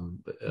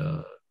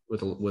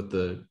with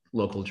the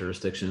local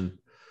jurisdiction.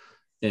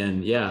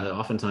 And yeah,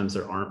 oftentimes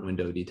there aren't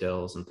window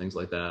details and things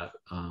like that.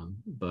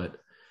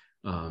 But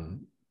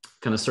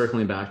kind of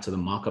circling back to the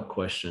mock-up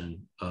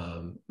question,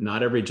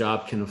 not every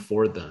job can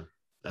afford them.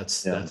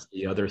 That's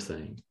the other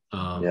thing.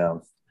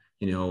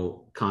 You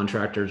know,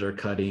 contractors are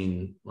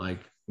cutting, like,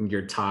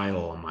 your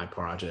tile on my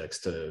projects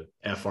to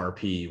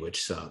FRP,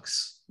 which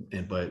sucks,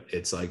 but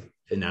it's, like,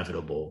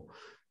 inevitable.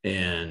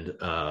 And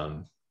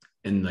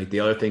like, the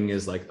other thing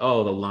is, like,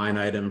 oh, the line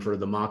item for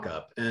the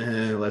mock-up,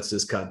 let's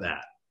just cut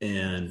that.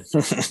 And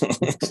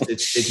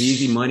it's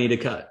easy money to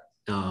cut,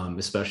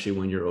 especially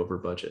when you're over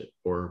budget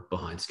or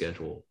behind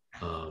schedule.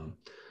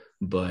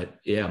 But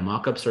yeah,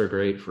 mock-ups are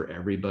great for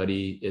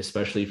everybody,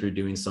 especially if you're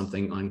doing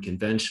something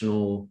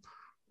unconventional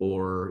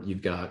or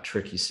you've got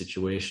tricky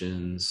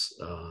situations,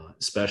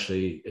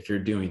 especially if you're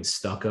doing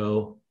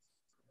stucco.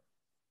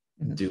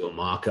 Do a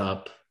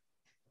mock-up.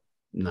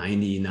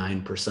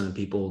 99% of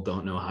people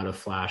don't know how to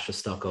flash a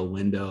stucco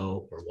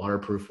window or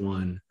waterproof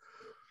one.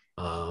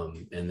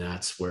 And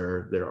that's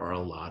where there are a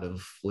lot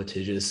of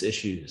litigious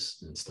issues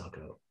in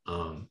stucco.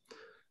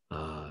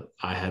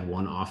 I had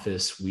one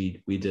office,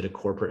 we did a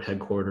corporate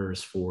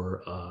headquarters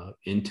for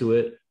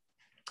Intuit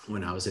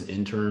when I was an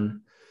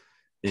intern,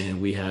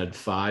 and we had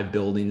 5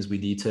 buildings we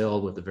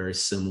detailed with a very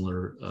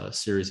similar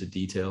series of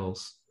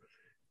details,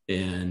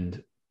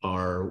 and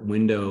our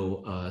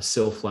window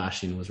sill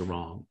flashing was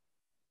wrong,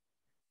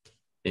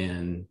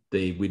 and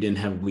we didn't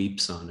have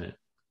weeps on it.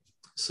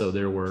 So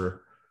there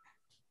were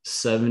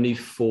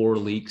 74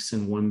 leaks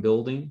in one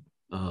building.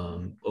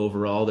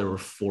 Overall, there were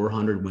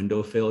 400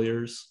 window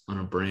failures on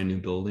a brand new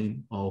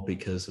building, all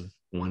because of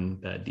one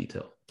bad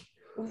detail.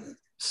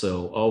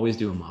 So always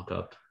do a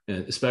mock-up,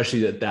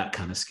 especially at that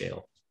kind of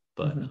scale.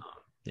 But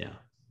yeah.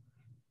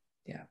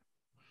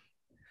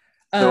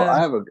 So I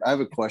have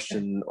a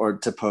question or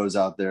to pose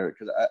out there,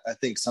 because I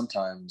think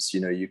sometimes,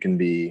 you know, you can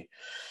be,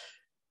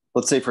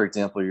 let's say, for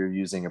example, you're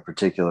using a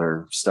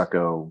particular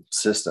stucco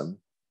system,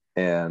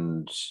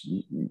 and,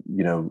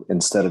 you know,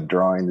 instead of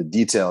drawing the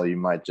detail, you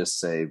might just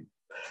say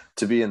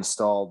to be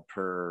installed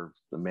per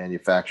the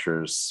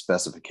manufacturer's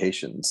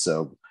specifications.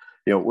 So,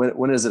 you know,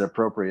 when is it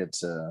appropriate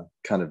to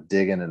kind of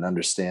dig in and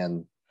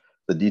understand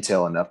the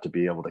detail enough to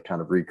be able to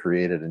kind of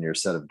recreate it in your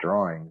set of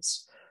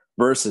drawings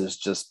versus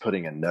just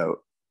putting a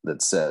note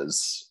that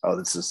says, oh,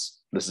 this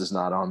is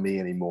not on me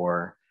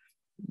anymore.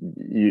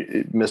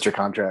 Mr.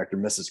 Contractor,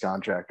 Mrs.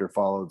 Contractor,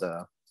 follow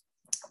the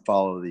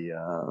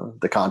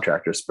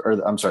contractor's, or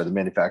I'm sorry, the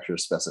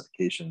manufacturer's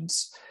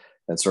specifications,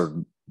 and sort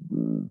of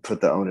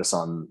put the onus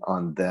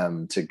on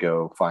them to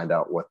go find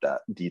out what that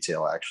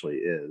detail actually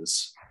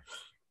is.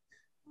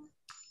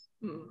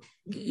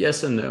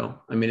 Yes and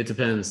no. I mean, it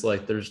depends.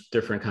 Like, there's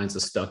different kinds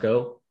of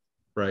stucco,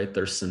 right?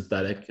 There's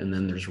synthetic, and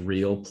then there's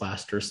real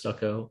plaster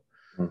stucco.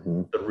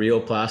 The real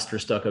plaster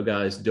stucco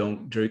guys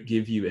don't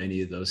give you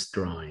any of those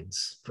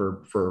drawings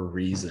for a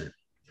reason.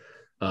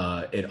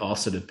 It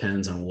also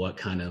depends on what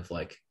kind of,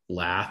 like,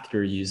 lath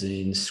you're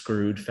using,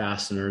 screwed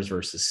fasteners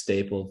versus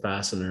stapled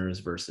fasteners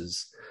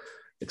versus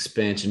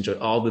expansion,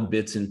 all the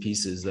bits and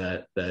pieces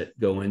that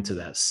go into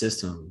that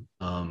system.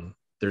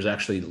 There's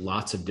actually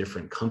lots of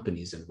different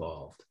companies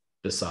involved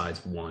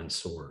besides one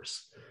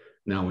source.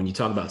 Now, when you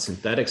talk about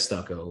synthetic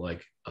stucco,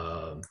 like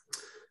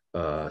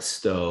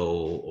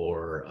Stowe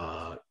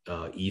or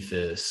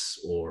Ethos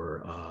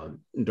or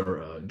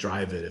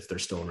Drive It, if they're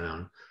still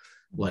around,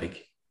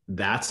 like,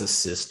 that's a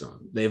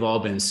system. They've all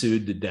been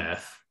sued to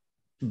death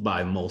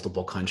by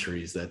multiple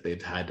countries that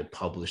they've had to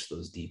publish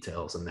those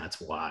details, and that's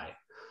why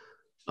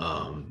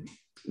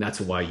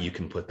you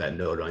can put that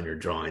note on your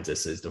drawings that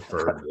says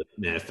defer to the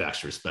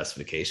manufacturer's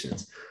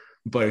specifications.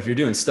 But if you're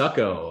doing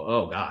stucco,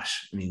 oh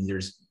gosh, I mean,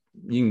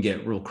 you can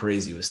get real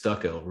crazy with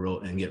stucco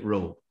and get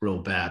real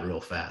bad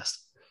real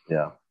fast.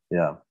 Yeah.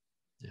 I'd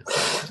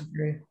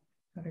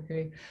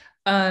agree.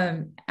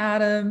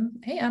 Adam,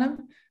 hey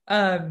Adam,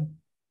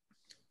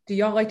 do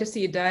y'all like to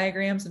see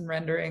diagrams and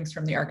renderings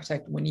from the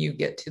architect when you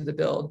get to the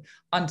build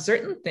on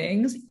certain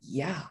things?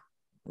 Yeah,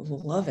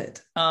 love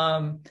it.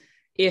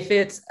 If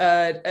it's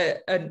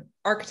an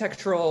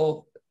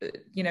architectural,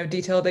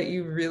 detail that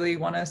you really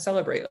want to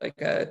celebrate, like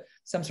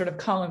some sort of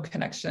column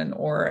connection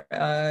or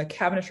a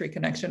cabinetry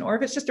connection, or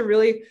if it's just a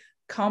really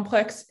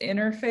complex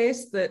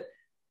interface that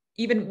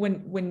even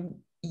when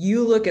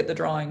you look at the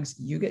drawings,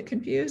 you get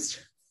confused.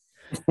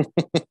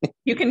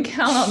 You can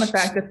count on the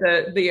fact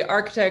that the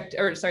architect,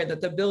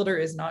 that the builder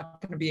is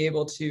not going to be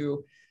able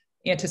to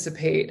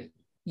anticipate,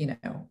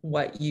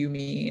 what you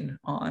mean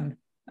on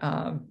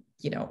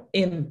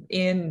in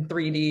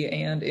 3D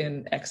and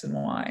in X and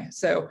Y.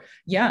 So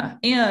yeah.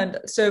 And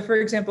so for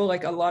example,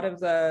 like a lot of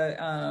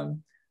the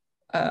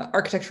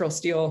architectural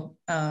steel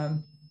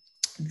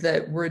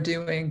that we're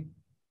doing,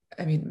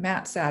 I mean,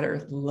 Matt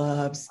Satter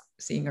loves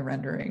seeing a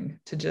rendering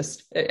to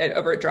just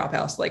over at Drop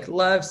House, like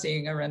loves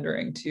seeing a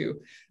rendering to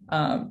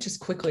just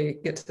quickly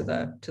get to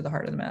the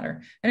heart of the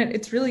matter. And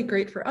it's really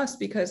great for us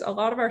because a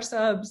lot of our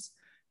subs,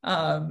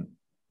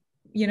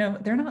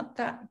 they're not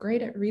that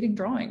great at reading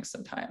drawings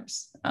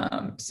sometimes.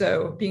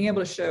 So being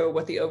able to show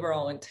what the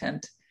overall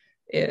intent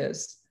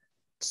is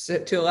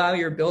to allow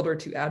your builder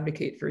to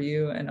advocate for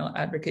you and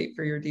advocate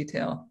for your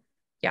detail.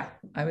 Yeah,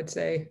 I would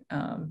say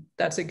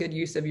that's a good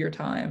use of your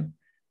time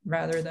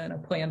rather than a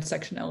planned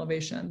section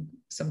elevation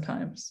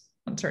sometimes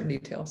on certain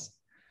details.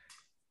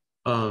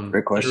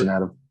 Great question,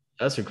 Adam.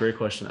 That's a great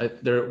question.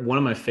 One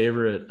of my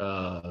favorite,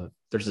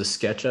 there's a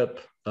SketchUp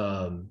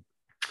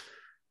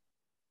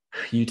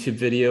YouTube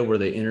video where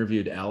they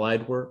interviewed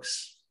Allied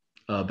Works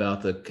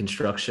about the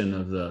construction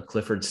of the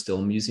Clifford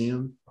Still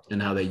Museum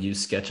and how they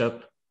use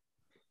SketchUp.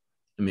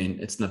 I mean,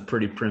 it's a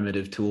pretty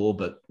primitive tool,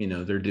 but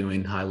they're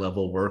doing high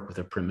level work with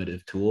a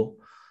primitive tool.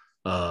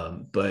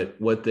 But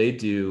what they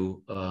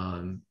do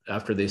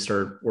after they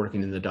start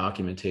working in the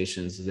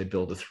documentations is they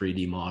build a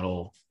 3D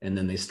model and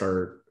then they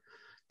start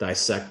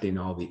dissecting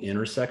all the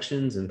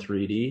intersections in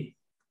 3D,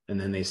 and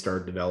then they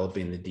start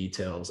developing the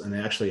details, and they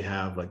actually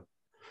have like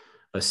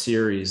a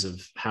series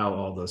of how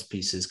all those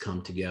pieces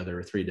come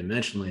together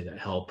three-dimensionally that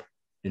help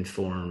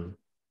inform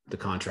the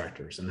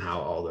contractors and how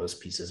all those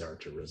pieces are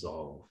to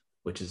resolve,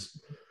 which is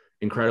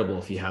incredible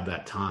if you have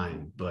that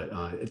time. But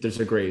there's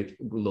a great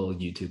little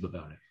YouTube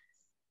about it.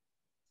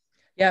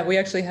 Yeah, we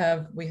have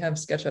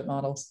SketchUp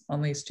models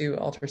on these two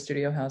Alter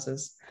Studio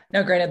houses.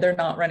 Now, granted, they're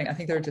not running. I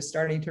think they're just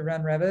starting to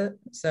run Revit.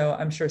 So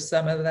I'm sure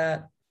some of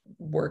that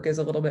work is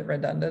a little bit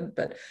redundant,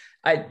 but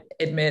I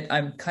admit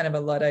I'm kind of a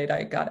Luddite.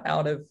 I got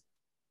out of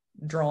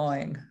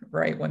drawing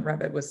right when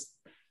Revit was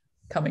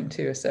coming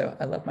to. So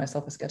I love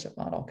myself a SketchUp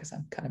model because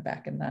I'm kind of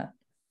back in that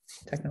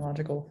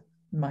technological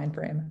mind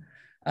frame.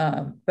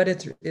 But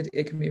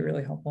it can be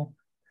really helpful.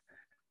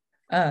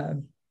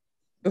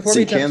 Before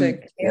we jump to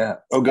Cam,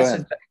 go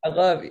ahead.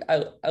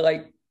 I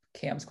like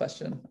Cam's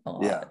question a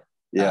lot.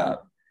 Yeah.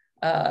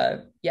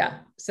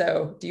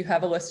 So do you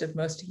have a list of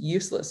most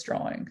useless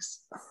drawings?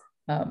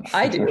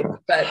 I do,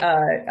 but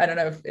I don't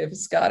know if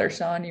Scott or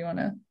Sean, you want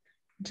to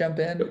jump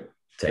in?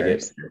 Take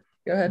it.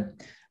 Go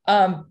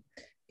ahead.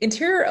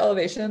 Interior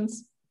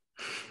elevations.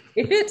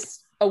 If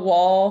it's a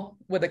wall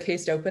with a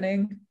cased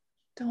opening,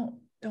 don't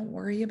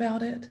worry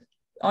about it.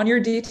 On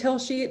your detail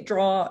sheet,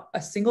 draw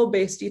a single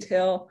base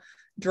detail,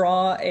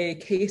 draw a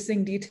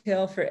casing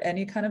detail for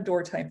any kind of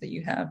door type that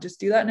you have. Just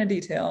do that in a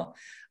detail.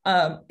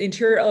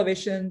 Interior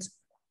elevations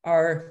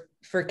are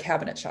for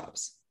cabinet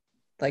shops.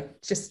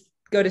 Like just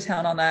go to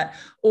town on that.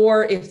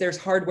 Or if there's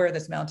hardware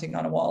that's mounting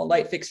on a wall,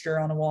 light fixture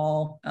on a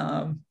wall,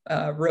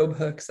 robe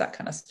hooks, that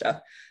kind of stuff.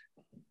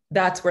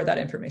 That's where that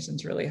information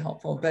is really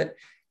helpful. But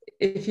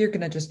if you're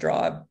going to just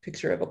draw a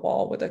picture of a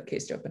wall with a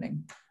cased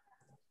opening.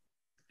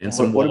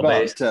 And what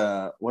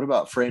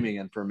about framing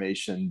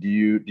information? Do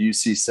you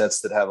see sets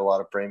that have a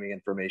lot of framing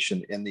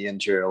information in the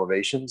interior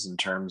elevations in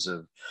terms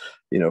of,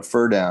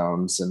 fur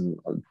downs and,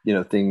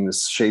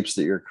 things, shapes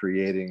that you're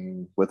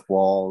creating with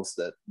walls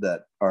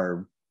that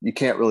are, you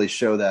can't really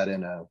show that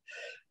in a,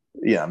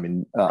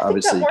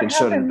 obviously you can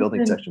show it in the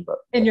building section, but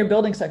in your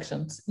building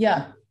sections.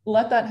 Yeah.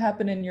 Let that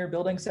happen in your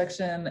building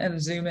section and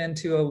zoom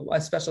into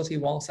a specialty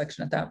wall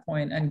section at that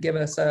point and give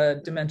us a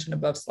dimension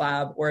above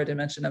slab or a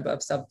dimension above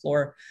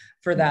subfloor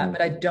for that. Mm-hmm.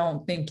 But I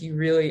don't think you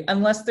really,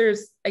 unless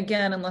there's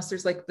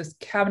like this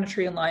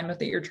cabinetry alignment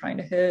that you're trying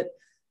to hit,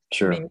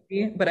 sure.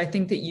 Maybe, but I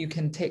think that you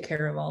can take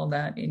care of all of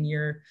that in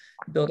your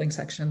building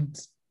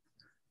sections.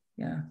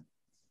 Yeah.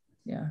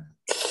 Yeah.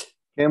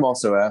 Cam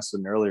also asked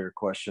an earlier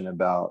question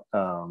about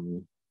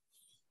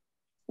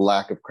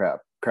lack of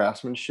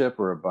craftsmanship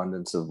or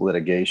abundance of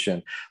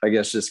litigation. I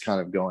guess just kind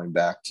of going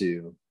back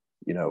to,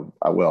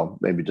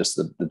 maybe just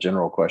the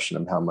general question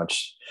of how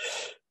much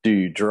do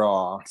you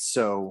draw?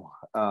 So,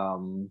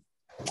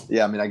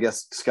 I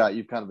guess, Scott,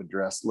 you've kind of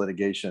addressed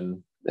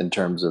litigation in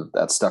terms of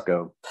that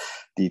stucco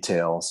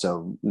detail.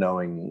 So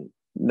knowing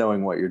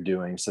what you're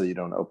doing so that you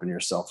don't open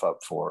yourself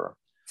up for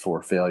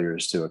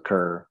failures to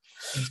occur.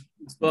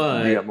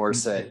 But you got more to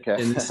say.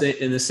 Okay.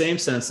 in the same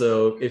sense,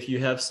 though, if you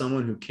have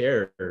someone who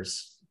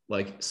cares,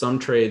 like some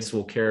trades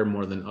will care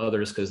more than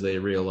others because they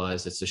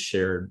realize it's a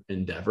shared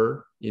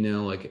endeavor.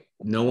 Like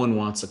no one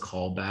wants a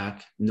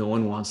callback. No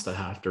one wants to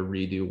have to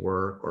redo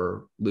work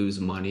or lose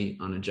money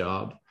on a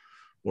job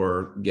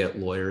or get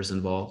lawyers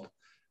involved.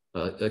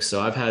 So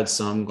I've had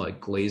some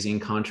like glazing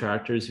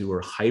contractors who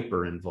were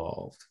hyper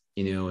involved,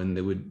 and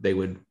they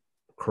would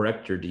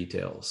correct your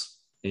details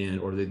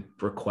or they'd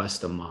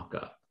request a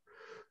mock-up.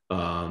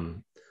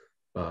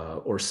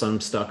 Or some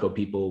stucco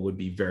people would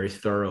be very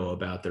thorough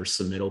about their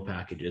submittal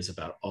packages,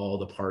 about all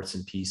the parts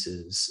and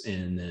pieces,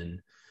 and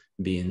then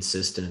be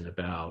insistent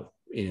about,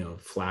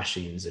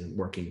 flashings and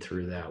working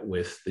through that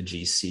with the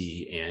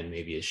GC and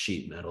maybe a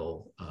sheet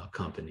metal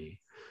company.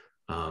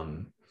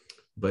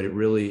 But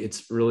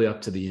it's really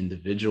up to the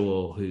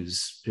individual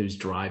who's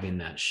driving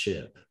that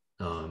ship.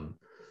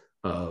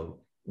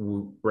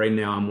 Right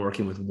now I'm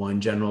working with one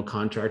general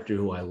contractor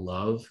who I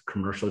love,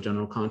 commercial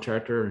general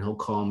contractor, and he'll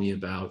call me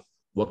about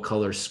what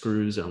color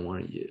screws I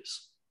want to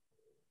use.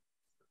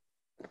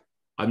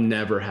 I've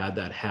never had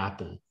that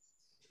happen.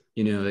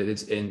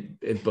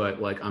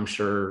 But like, I'm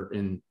sure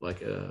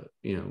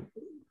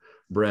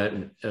Brett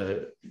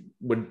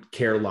would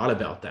care a lot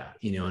about that,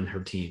 and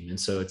her team. And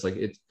so it's like,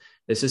 it's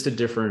just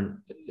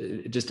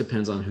it just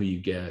depends on who you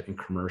get in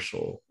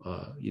commercial.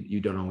 You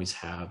don't always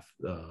have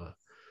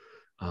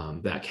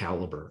that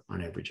caliber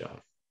on every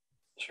job.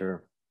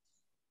 Sure.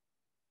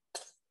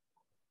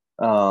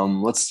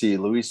 Let's see.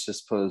 Luis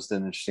just posed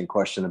an interesting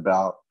question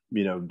about,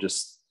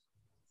 just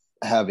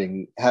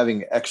having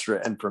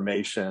extra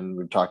information.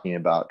 We're talking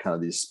about kind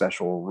of these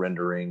special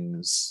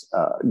renderings,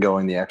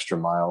 going the extra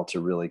mile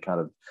to really kind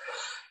of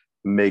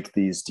make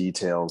these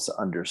details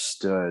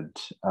understood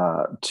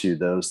to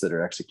those that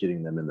are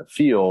executing them in the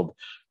field.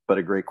 But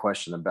a great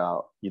question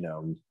about,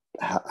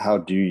 how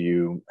do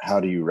you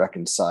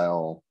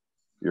reconcile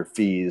your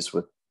fees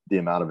with the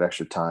amount of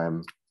extra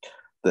time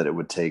that it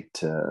would take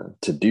to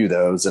do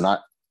those? And I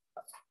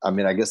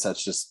guess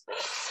that's just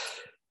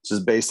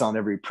based on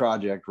every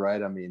project,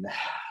 right? I mean,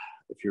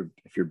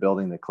 if you're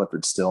building the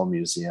Clifford Still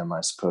Museum,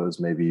 I suppose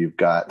maybe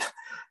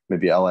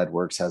Allied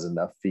Works has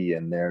enough fee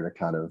in there to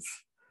kind of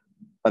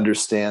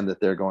understand that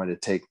they're going to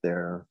take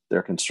their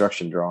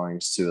construction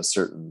drawings to a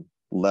certain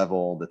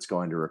level that's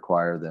going to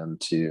require them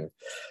to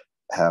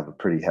have a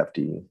pretty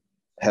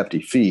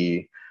hefty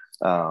fee.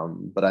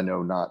 But I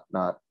know not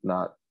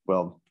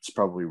well, it's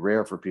probably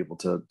rare for people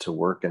to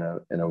work in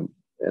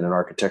an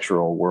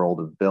architectural world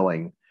of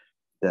billing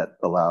that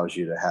allows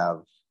you to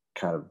have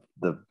kind of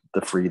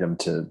the freedom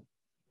to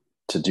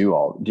do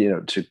all,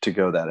 to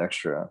go that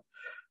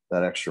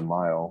extra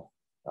mile.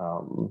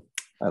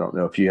 I don't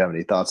know if you have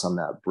any thoughts on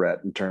that,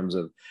 Brett, in terms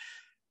of,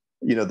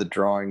 the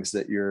drawings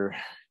that you're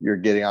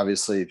getting.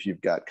 Obviously, if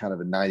you've got kind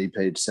of a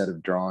 90-page set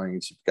of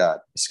drawings, you've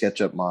got a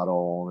SketchUp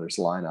model, there's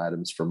line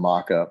items for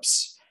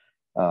mock-ups.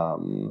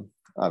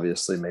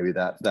 Obviously, maybe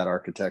that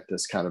architect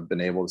has kind of been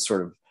able to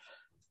sort of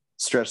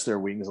stretch their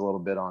wings a little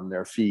bit on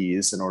their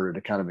fees in order to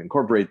kind of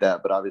incorporate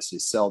that, but obviously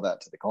sell that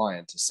to the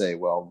client to say,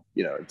 well,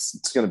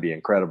 it's going to be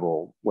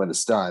incredible when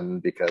it's done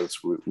because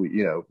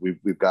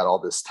we've got all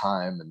this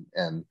time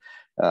and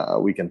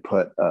we can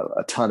put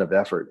a ton of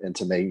effort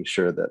into making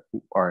sure that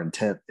our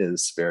intent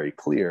is very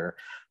clear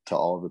to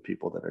all of the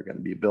people that are going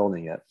to be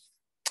building it.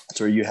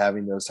 So are you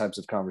having those types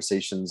of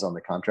conversations on the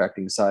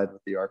contracting side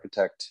with the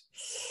architect?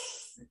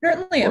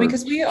 Certainly.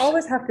 Because we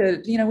always have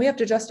to, we have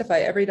to justify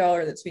every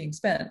dollar that's being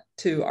spent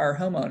to our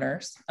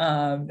homeowners.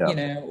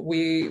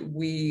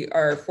 We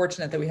are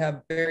fortunate that we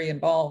have very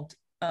involved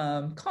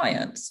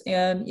clients,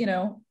 and,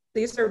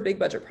 these are big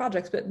budget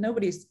projects, but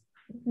nobody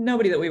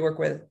that we work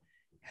with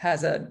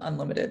has an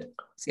unlimited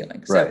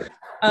ceiling. So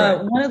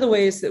one of the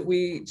ways that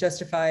we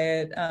justify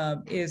it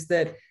is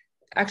that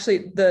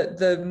actually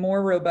the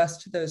more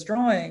robust those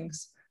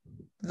drawings,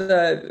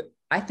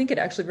 I think it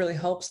actually really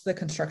helps the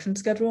construction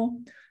schedule.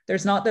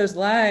 There's not those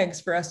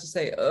lags for us to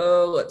say,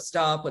 oh, let's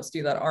stop, let's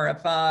do that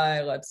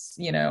RFI,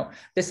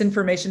 this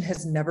information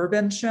has never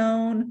been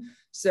shown.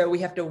 So we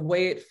have to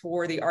wait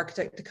for the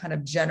architect to kind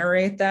of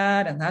generate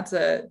that. And that's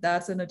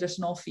an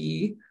additional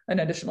fee, an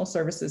additional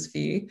services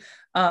fee,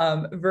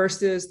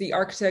 versus the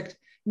architect.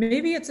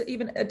 Maybe it's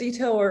even a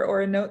detail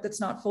or a note that's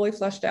not fully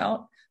fleshed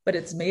out, but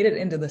it's made it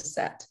into the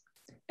set.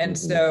 And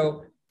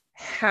so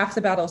half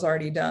the battle's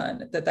already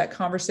done, that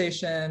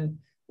conversation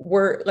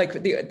where like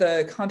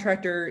the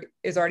contractor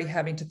is already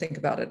having to think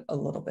about it a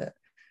little bit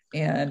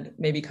and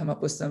maybe come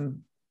up with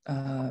some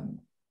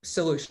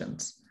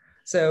solutions.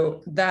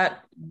 So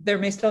that there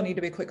may still need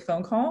to be a quick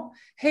phone call.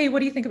 Hey, what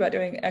do you think about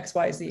doing X,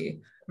 Y, Z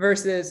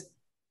versus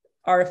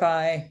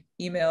RFI,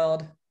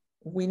 emailed,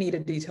 we need a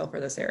detail for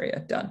this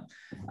area, done.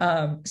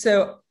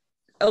 So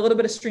a little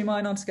bit of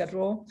streamline on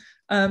schedule.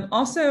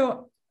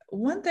 Also,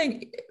 one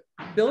thing,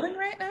 building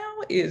right now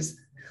is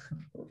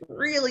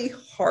really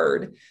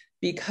hard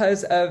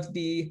because of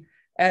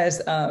as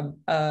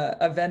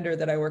a vendor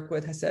that I work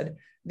with has said,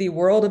 the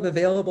world of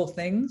available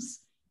things,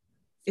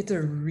 it's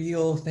a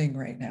real thing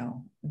right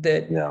now.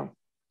 That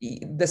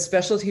the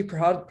specialty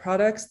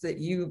products that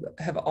you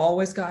have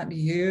always gotten to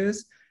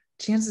use,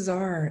 chances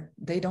are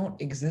they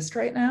don't exist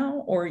right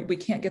now, or we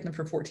can't get them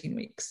for 14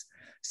 weeks.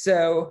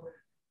 So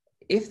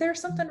if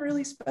there's something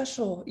really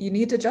special, you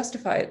need to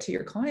justify it to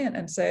your client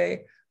and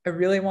say, I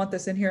really want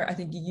this in here. I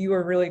think you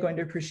are really going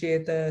to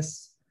appreciate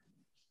this.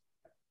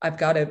 I've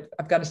got to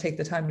take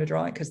the time to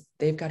draw it because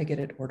they've got to get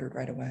it ordered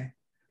right away.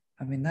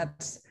 I mean,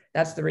 that's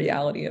the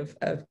reality of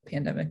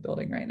pandemic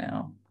building right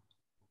now.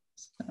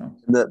 So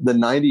the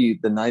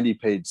 90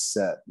 page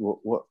set,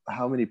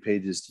 how many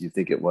pages do you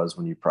think it was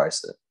when you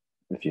priced it,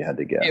 if you had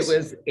to guess? It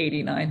was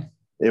 89.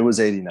 It was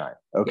 89.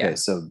 Okay. Yeah.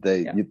 So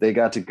they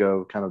got to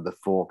go kind of the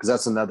full, because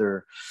that's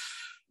another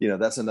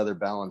that's another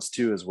balance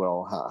too, as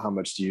well. How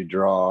much do you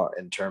draw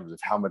in terms of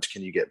how much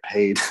can you get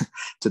paid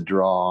to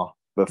draw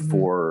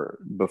before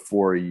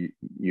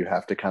you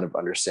have to kind of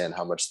understand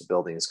how much the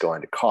building is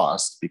going to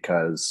cost,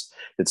 because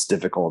it's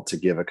difficult to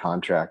give a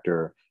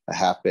contractor a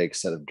half-baked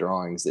set of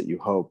drawings that you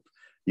hope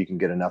you can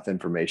get enough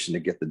information to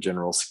get the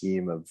general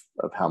scheme of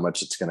how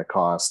much it's going to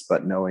cost,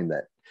 but knowing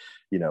that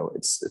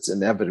it's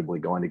inevitably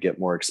going to get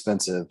more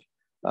expensive,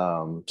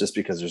 just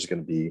because there's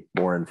going to be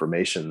more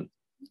information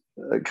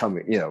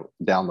coming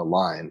down the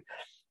line.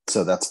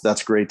 So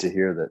that's great to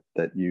hear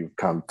that you've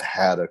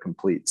had a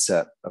complete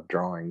set of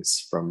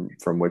drawings from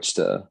which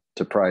to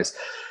price.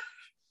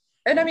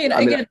 And I mean,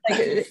 again,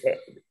 like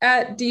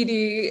at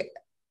DD,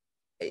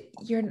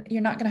 you're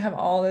not going to have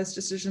all those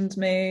decisions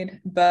made,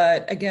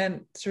 but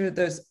again, sort of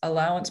those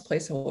allowance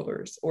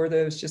placeholders, or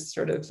those just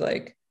sort of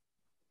like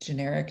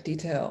generic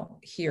detail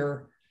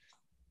here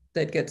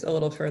that gets a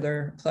little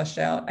further fleshed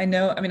out. I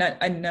know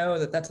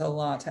that that's a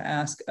lot to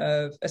ask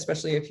of,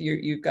 especially if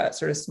you've got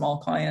sort of small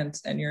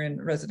clients and you're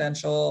in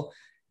residential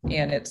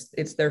and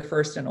it's their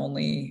first and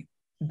only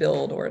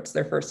build, or it's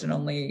their first and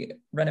only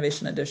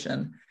renovation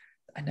addition.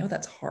 I know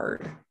that's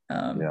hard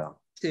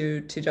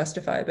to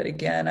justify. But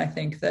again, I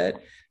think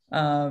that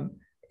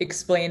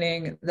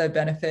explaining the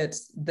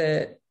benefits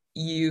that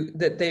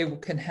they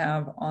can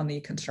have on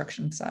the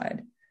construction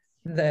side,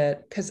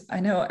 because I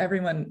know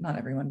not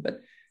everyone,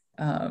 but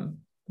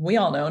we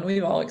all know, and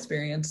we've all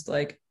experienced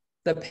like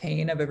the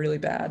pain of a really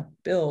bad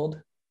build.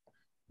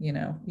 You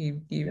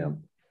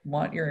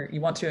want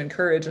to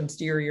encourage and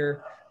steer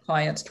your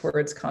clients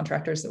towards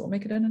contractors that will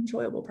make it an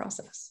enjoyable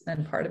process.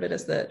 And part of it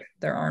is that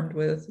they're armed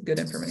with good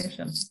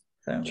information.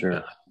 So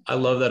sure. I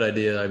love that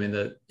idea. I mean,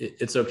 that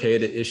it's okay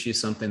to issue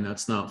something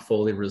that's not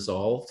fully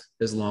resolved,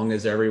 as long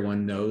as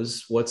everyone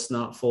knows what's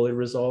not fully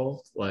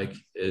resolved,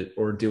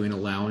 or doing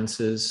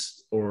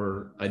allowances,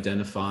 or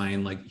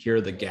identifying like, here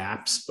are the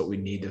gaps, but we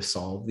need to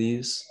solve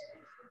these.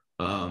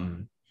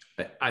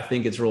 I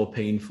think it's real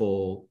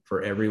painful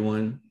for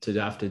everyone to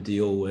have to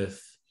deal with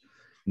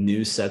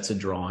new sets of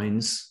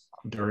drawings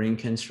during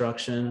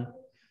construction,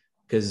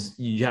 because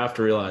you have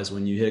to realize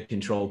when you hit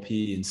Control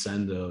P and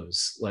send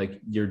those,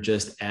 like, you're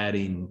just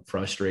adding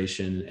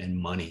frustration and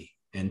money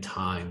and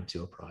time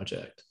to a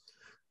project.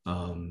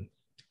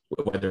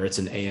 Whether it's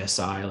an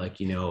ASI,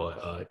 like,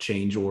 a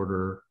change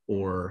order,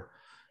 or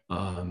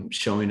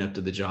showing up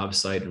to the job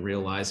site and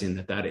realizing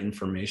that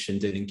information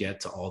didn't get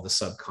to all the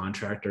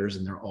subcontractors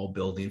and they're all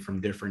building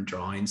from different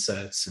drawing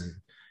sets, and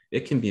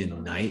it can be a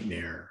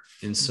nightmare.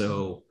 And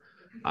so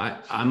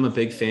I'm a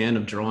big fan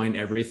of drawing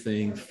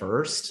everything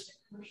first,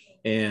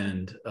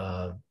 and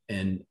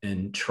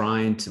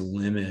trying to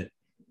limit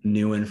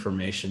new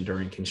information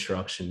during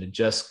construction to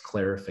just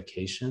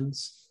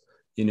clarifications,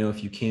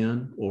 if you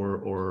can,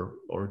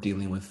 or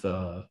dealing with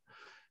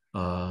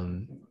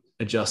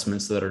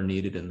adjustments that are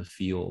needed in the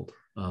field.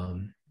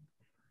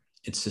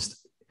 It's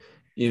just,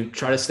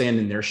 try to stand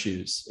in their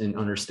shoes and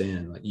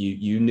understand, like,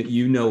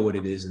 you know what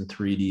it is in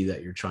 3D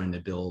that you're trying to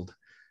build,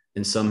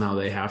 and somehow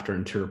they have to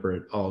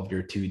interpret all of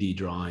your 2D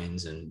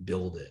drawings and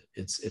build it.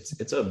 It's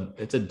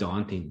a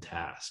daunting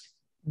task.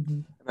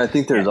 Mm-hmm. I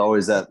think there's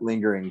always that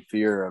lingering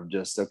fear of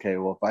just, okay,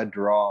 well, if I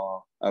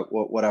draw,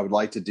 what I would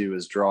like to do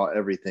is draw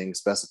everything,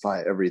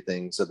 specify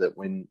everything, so that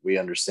when we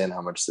understand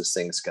how much this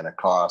thing's going to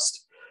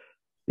cost,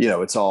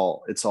 it's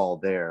all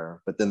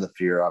there. But then the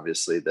fear,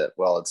 obviously, that,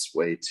 well, it's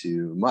way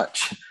too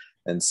much.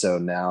 And so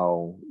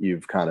now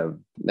you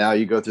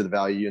go through the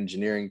value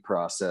engineering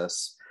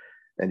process,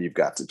 and you've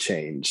got to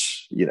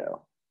change,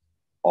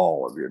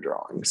 all of your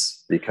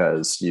drawings,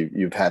 because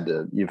you've had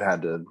to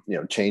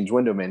change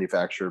window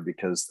manufacturer,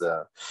 because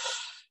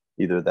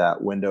either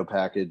that window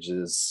package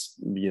is,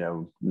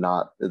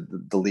 not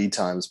the lead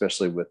time,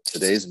 especially with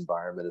today's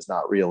environment, is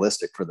not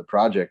realistic for the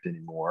project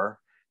anymore.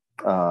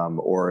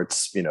 Or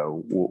it's,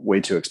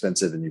 way too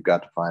expensive, and you've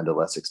got to find a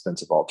less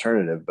expensive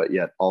alternative. But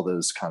yet all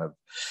those kind of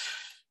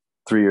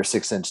 3 or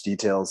 6 inch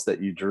details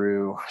that you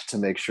drew to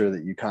make sure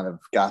that you kind of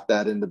got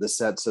that into the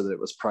set so that it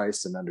was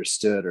priced and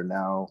understood, are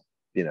now,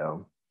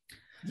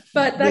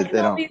 but that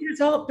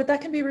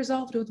can be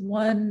resolved with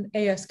one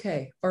ASK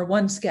or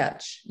one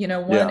sketch, one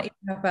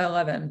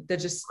 8.5x11 that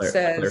just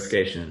says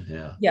clarification.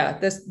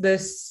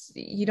 This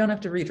you don't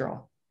have to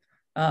redraw.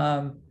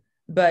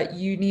 But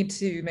you need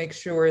to make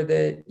sure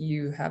that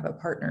you have a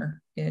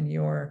partner in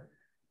your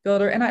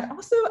builder. And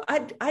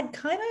I'd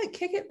kind of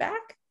kick it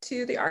back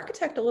to the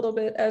architect a little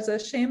bit as a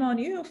shame on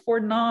you for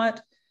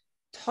not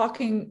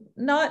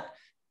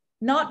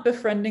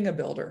befriending a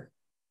builder.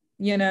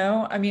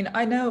 I mean,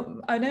 I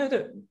know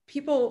that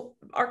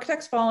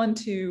architects fall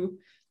into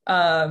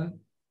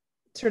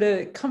sort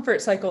of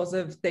comfort cycles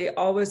of, they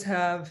always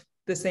have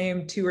the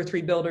same 2 or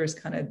 3 builders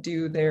kind of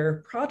do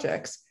their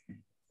projects.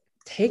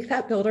 Take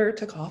that builder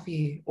to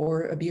coffee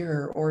or a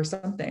beer or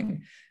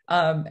something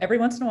every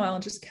once in a while,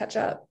 and just catch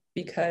up,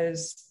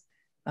 because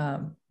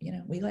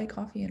we like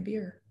coffee and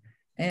beer,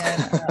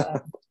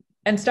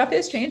 and stuff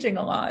is changing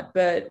a lot.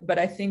 But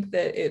I think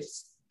that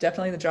it's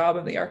definitely the job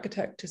of the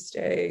architect to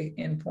stay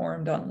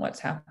informed on what's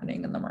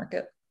happening in the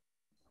market.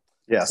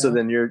 Yeah. So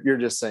then you're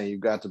just saying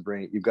you've got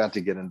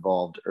to get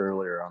involved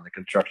earlier on the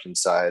construction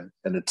side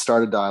and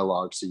start a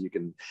dialogue so you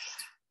can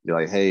be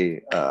like,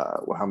 hey,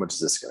 well, how much is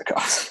this going to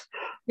cost?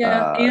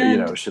 Yeah.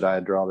 And should I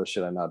draw this?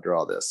 Should I not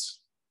draw this?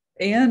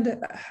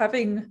 And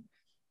having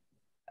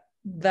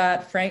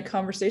that frank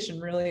conversation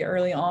really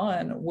early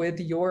on with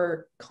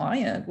your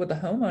client, with the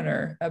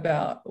homeowner,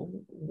 about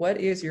what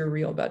is your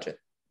real budget.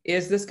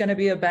 Is this going to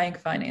be a bank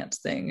finance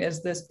thing?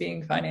 Is this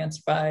being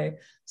financed by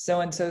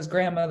so-and-so's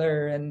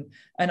grandmother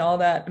and all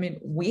that? I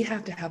mean, we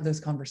have to have those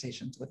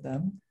conversations with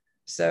them.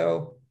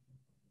 So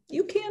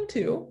you can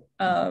too,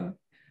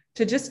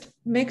 to just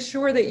make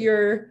sure that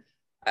you're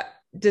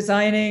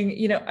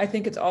designing, I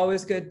think it's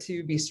always good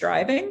to be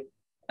striving,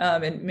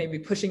 and maybe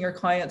pushing your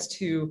clients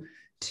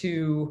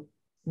to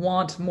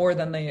want more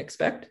than they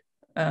expect.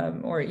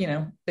 Or,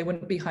 they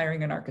wouldn't be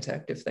hiring an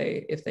architect if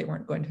they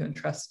weren't going to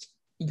entrust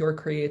your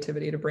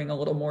creativity to bring a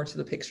little more to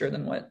the picture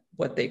than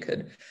what they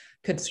could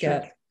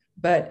sketch. Sure.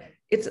 But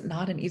it's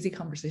not an easy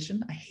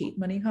conversation. I hate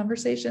money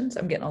conversations.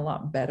 I'm getting a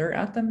lot better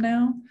at them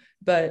now,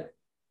 but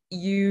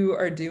you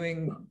are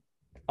doing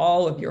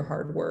all of your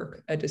hard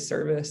work a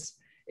disservice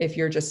if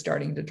you're just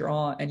starting to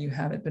draw and you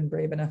haven't been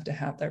brave enough to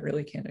have that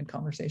really candid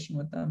conversation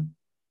with them.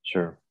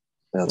 Sure.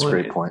 That's a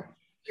great point.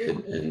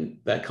 And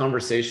that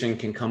conversation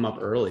can come up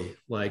early.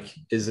 Like,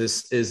 is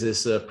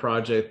this a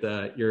project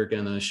that you're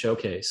going to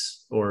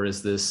showcase, or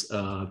is this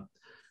a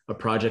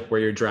project where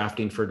you're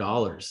drafting for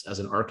dollars as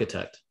an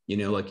architect?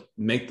 Like,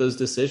 make those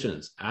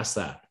decisions. Ask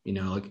that.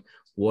 Like,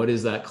 what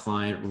is that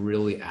client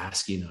really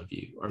asking of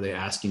you? Are they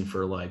asking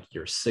for like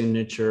your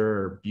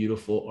signature or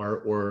beautiful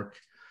artwork,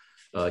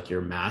 like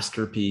your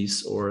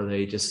masterpiece, or are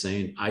they just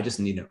saying, I just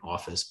need an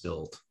office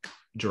built,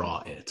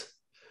 draw it?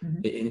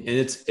 Mm-hmm.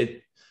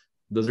 And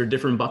those are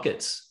different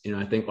buckets.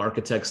 I think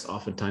architects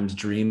oftentimes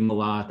dream a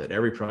lot that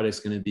every project's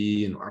going to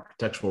be an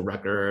architectural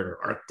record or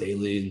Arch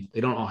Daily. They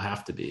don't all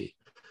have to be.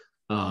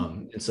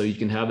 And so you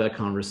can have that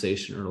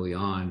conversation early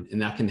on,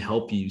 and that can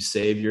help you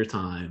save your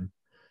time,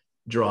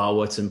 draw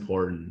what's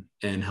important,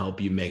 and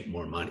help you make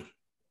more money.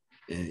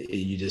 And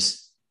you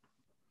just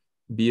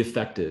be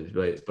effective,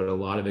 right? But a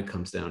lot of it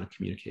comes down to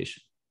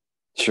communication.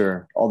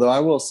 Sure. Although I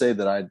will say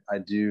that I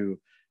do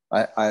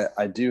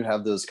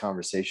have those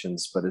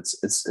conversations, but it's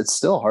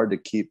still hard to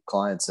keep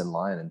clients in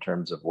line in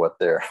terms of what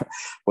their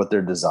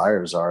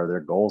desires are,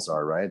 their goals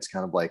are, right? It's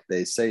kind of like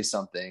they say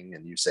something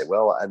and you say,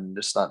 well, I'm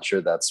just not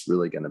sure that's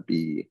really going to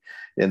be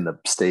in the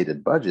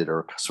stated budget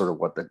or sort of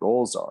what the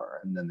goals are.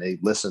 And then they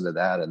listen to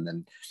that. And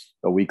then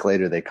a week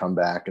later they come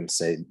back and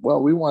say,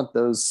 well, we want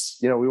those,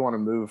 we want to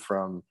move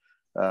from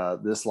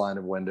this line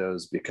of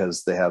windows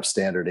because they have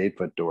standard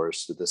 8-foot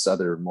doors to this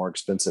other more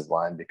expensive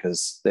line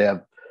because they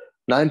have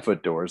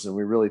 9-foot doors, and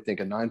we really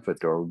think a 9-foot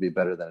door would be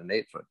better than an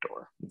 8-foot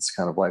door. It's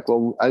kind of like,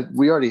 well,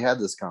 we already had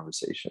this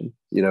conversation.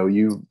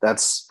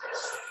 That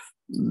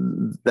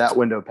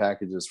window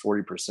package is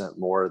 40%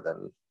 more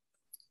than,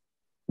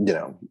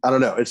 I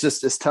don't know.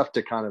 It's tough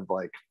to kind of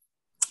like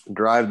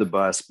drive the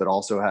bus, but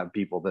also have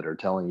people that are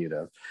telling you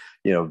to,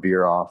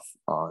 veer off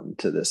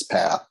onto this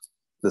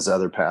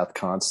other path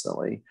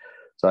constantly.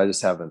 So I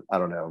just haven't, I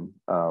don't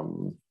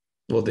know.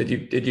 Well,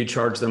 did you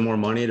charge them more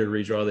money to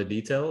redraw the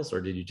details, or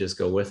did you just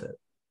go with it?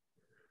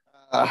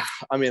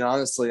 I mean,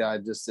 honestly, I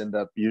just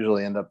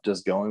usually end up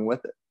just going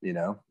with it,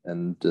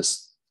 and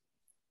just,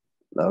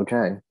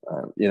 okay.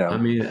 I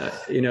mean,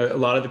 a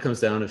lot of it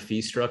comes down to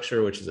fee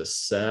structure, which is a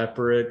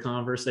separate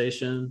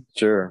conversation.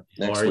 Sure.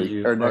 Next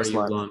week or next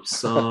month. Lump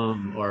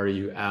sum? Are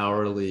you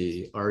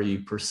hourly? Are you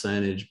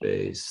percentage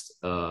based?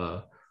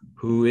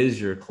 Who is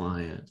your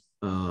client?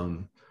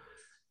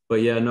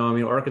 But yeah, no, I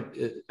mean,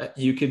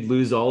 you could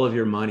lose all of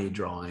your money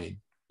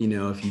drawing,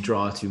 if you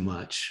draw too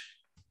much,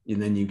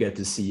 and then you get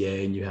to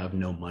CA and you have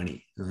no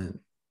money. And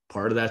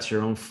part of that's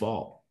your own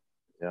fault.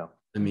 Yeah.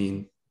 I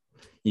mean,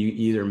 you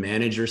either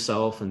manage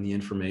yourself and the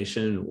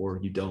information or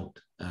you don't.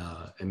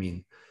 I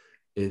mean,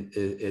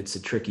 it's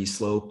a tricky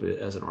slope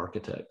as an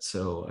architect.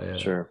 So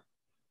sure.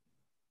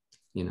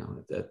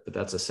 But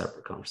that's a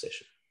separate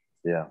conversation.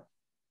 Yeah.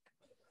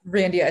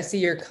 Randy, I see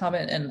your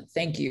comment and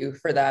thank you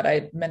for that.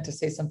 I meant to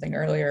say something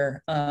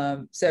earlier.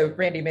 So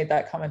Randy made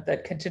that comment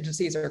that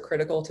contingencies are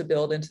critical to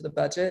build into the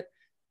budget.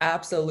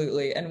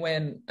 Absolutely. And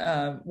when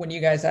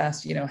you guys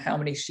asked, how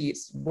many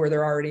sheets were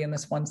there already in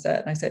this one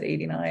set, and I said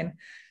 89,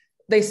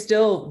 they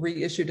still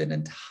reissued an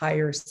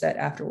entire set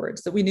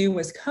afterwards that we knew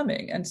was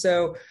coming. And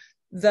so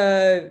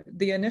the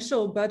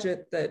initial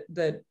budget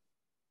that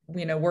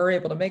we're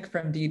able to make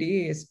from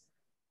DDs,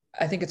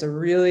 I think it's a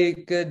really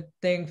good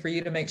thing for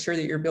you to make sure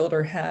that your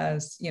builder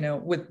has,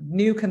 with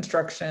new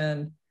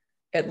construction,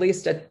 at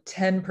least a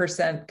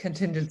 10%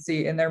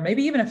 contingency in there,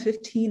 maybe even a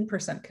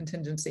 15%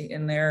 contingency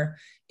in there,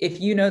 if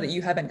you know that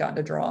you haven't gotten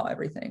to draw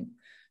everything.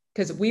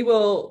 Because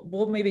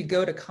we'll maybe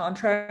go to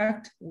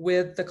contract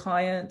with the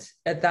client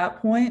at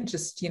that point,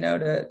 just,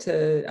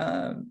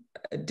 to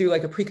do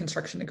like a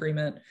pre-construction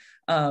agreement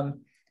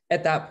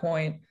at that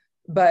point.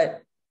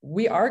 But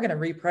we are going to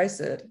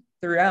reprice it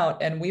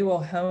throughout, and we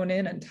will hone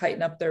in and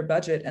tighten up their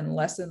budget and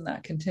lessen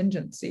that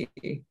contingency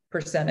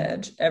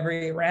percentage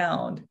every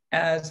round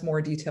as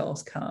more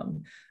details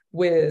come.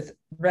 With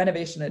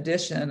renovation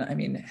addition, I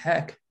mean,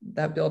 heck,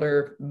 that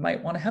builder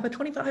might want to have a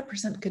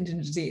 25%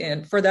 contingency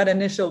in for that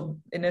initial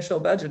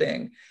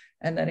budgeting.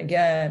 And then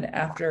again,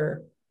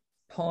 after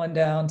pulling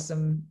down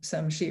some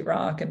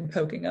sheetrock and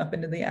poking up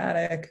into the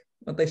attic,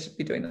 well, they should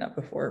be doing that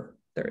before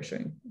they're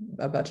issuing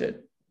a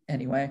budget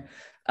anyway.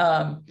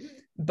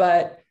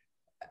 But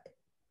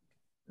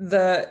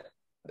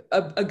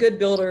a good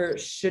builder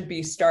should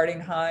be starting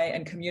high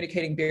and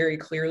communicating very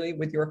clearly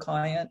with your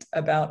client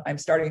about, I'm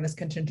starting this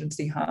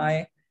contingency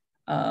high,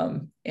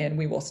 and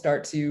we will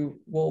start to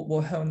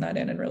we'll hone that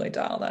in and really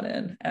dial that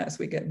in as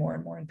we get more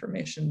and more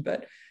information.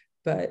 But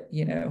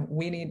you know,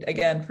 we need,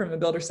 again, from the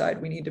builder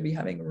side, we need to be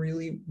having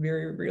really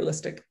very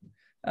realistic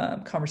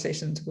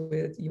conversations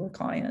with your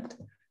client,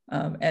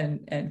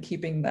 and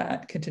keeping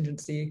that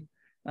contingency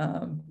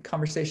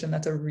conversation.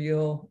 That's a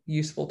real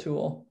useful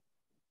tool.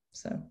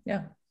 So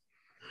yeah.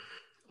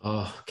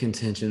 Oh,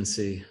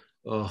 contingency.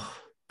 Oh,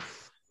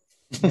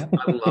 yeah.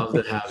 I love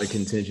to have a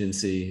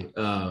contingency.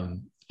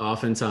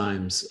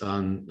 Oftentimes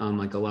on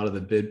like a lot of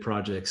the bid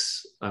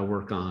projects I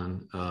work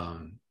on,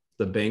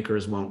 the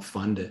bankers won't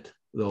fund it.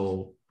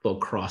 They'll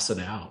cross it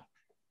out,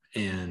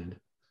 and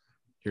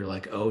you're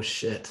like, oh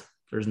shit,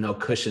 there's no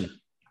cushion.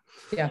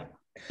 Yeah.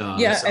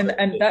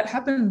 And that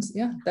happens.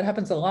 Yeah, that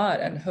happens a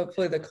lot. And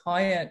hopefully the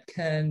client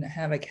can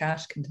have a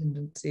cash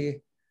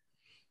contingency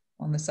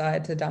on the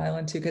side to dial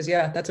into, because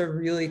that's a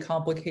really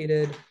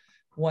complicated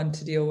one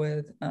to deal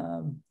with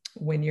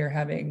when you're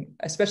having,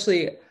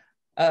 especially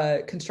a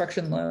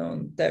construction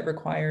loan that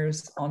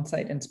requires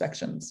on-site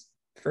inspections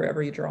for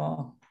every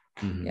draw.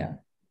 Mm-hmm.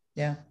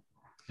 Yeah.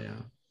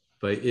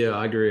 But yeah,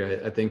 I agree.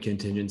 I think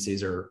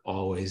contingencies are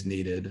always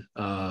needed.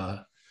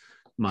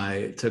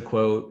 To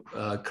quote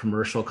a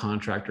commercial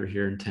contractor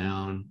here in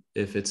town,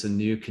 if it's a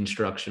new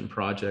construction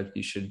project,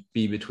 you should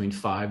be between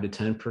 5 to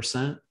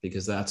 10%,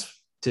 because that's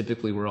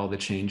typically where all the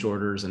change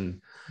orders and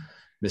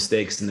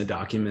mistakes in the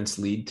documents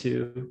lead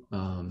to.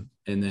 And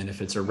then if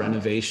it's a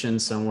renovation,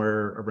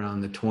 somewhere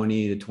around the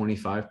 20 to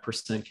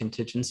 25%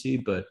 contingency.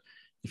 But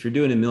if you're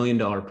doing $1 million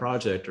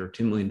project or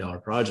 $2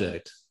 million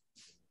project,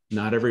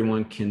 not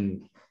everyone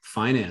can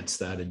finance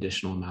that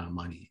additional amount of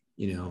money,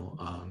 you know?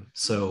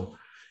 So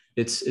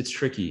it's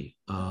tricky.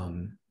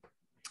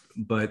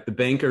 But the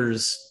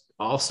bankers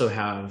also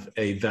have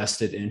a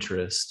vested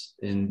interest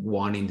in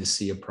wanting to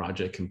see a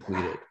project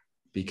completed,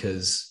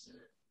 because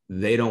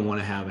they don't want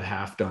to have a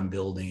half-done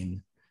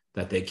building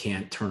that they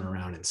can't turn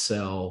around and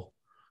sell,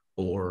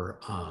 or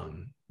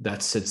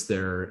that sits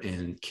there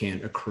and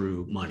can't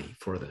accrue money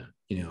for them,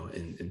 you know,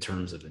 in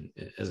terms of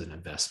as an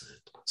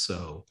investment.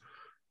 So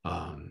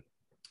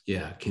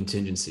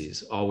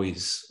contingencies,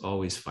 always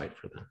fight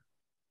for them.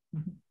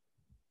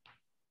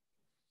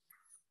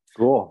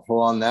 Cool.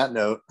 Well, on that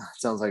note,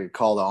 sounds like a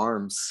call to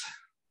arms.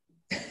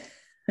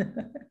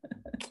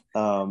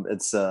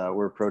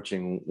 We're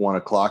approaching 1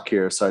 o'clock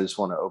here, so I just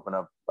want to open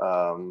up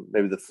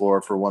maybe the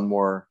floor for one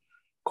more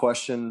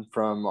question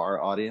from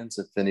our audience.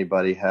 If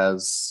anybody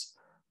has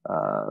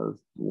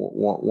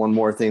one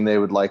more thing they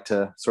would like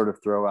to sort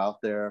of throw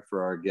out there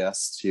for our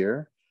guests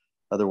here.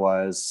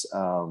 Otherwise,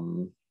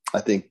 I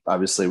think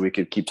obviously we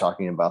could keep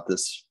talking about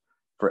this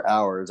for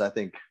hours. I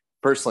think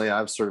personally,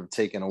 I've sort of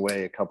taken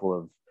away a couple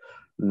of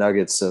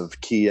nuggets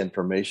of key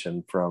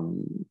information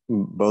from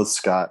both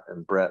Scott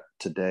and Brett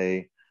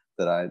today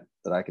that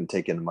I can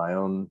take into my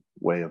own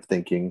way of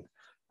thinking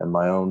and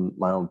my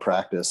own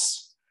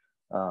practice,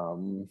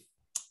 and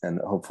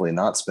hopefully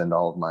not spend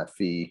all of my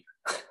fee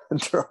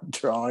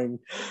drawing,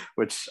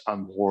 which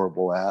I'm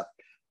horrible at.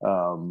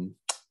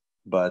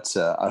 But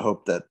I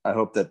hope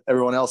that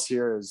everyone else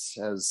here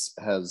has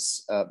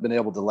been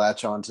able to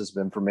latch on to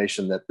some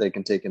information that they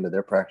can take into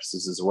their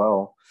practices as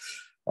well.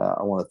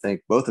 I want to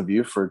thank both of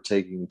you for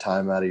taking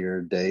time out of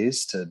your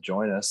days to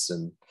join us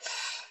and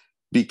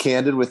be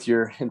candid with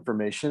your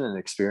information and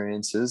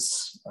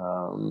experiences.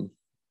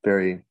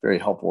 Very, very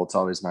helpful. It's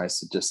always nice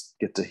to just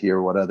get to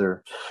hear what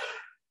other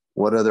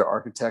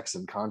architects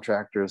and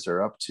contractors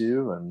are up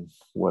to and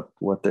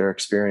what they're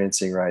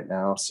experiencing right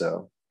now.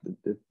 So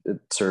it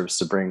serves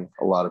to bring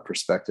a lot of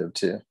perspective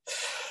to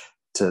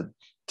at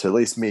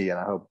least me, and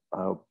I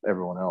hope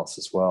everyone else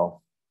as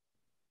well.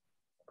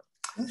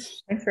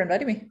 Thanks for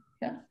inviting me.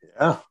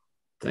 Yeah.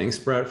 Thanks,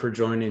 Brett, for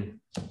joining.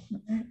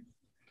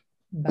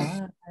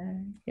 Bye.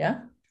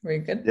 Yeah. We're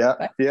good. Yeah.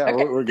 Bye. Yeah.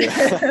 Okay. We're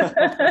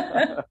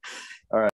good.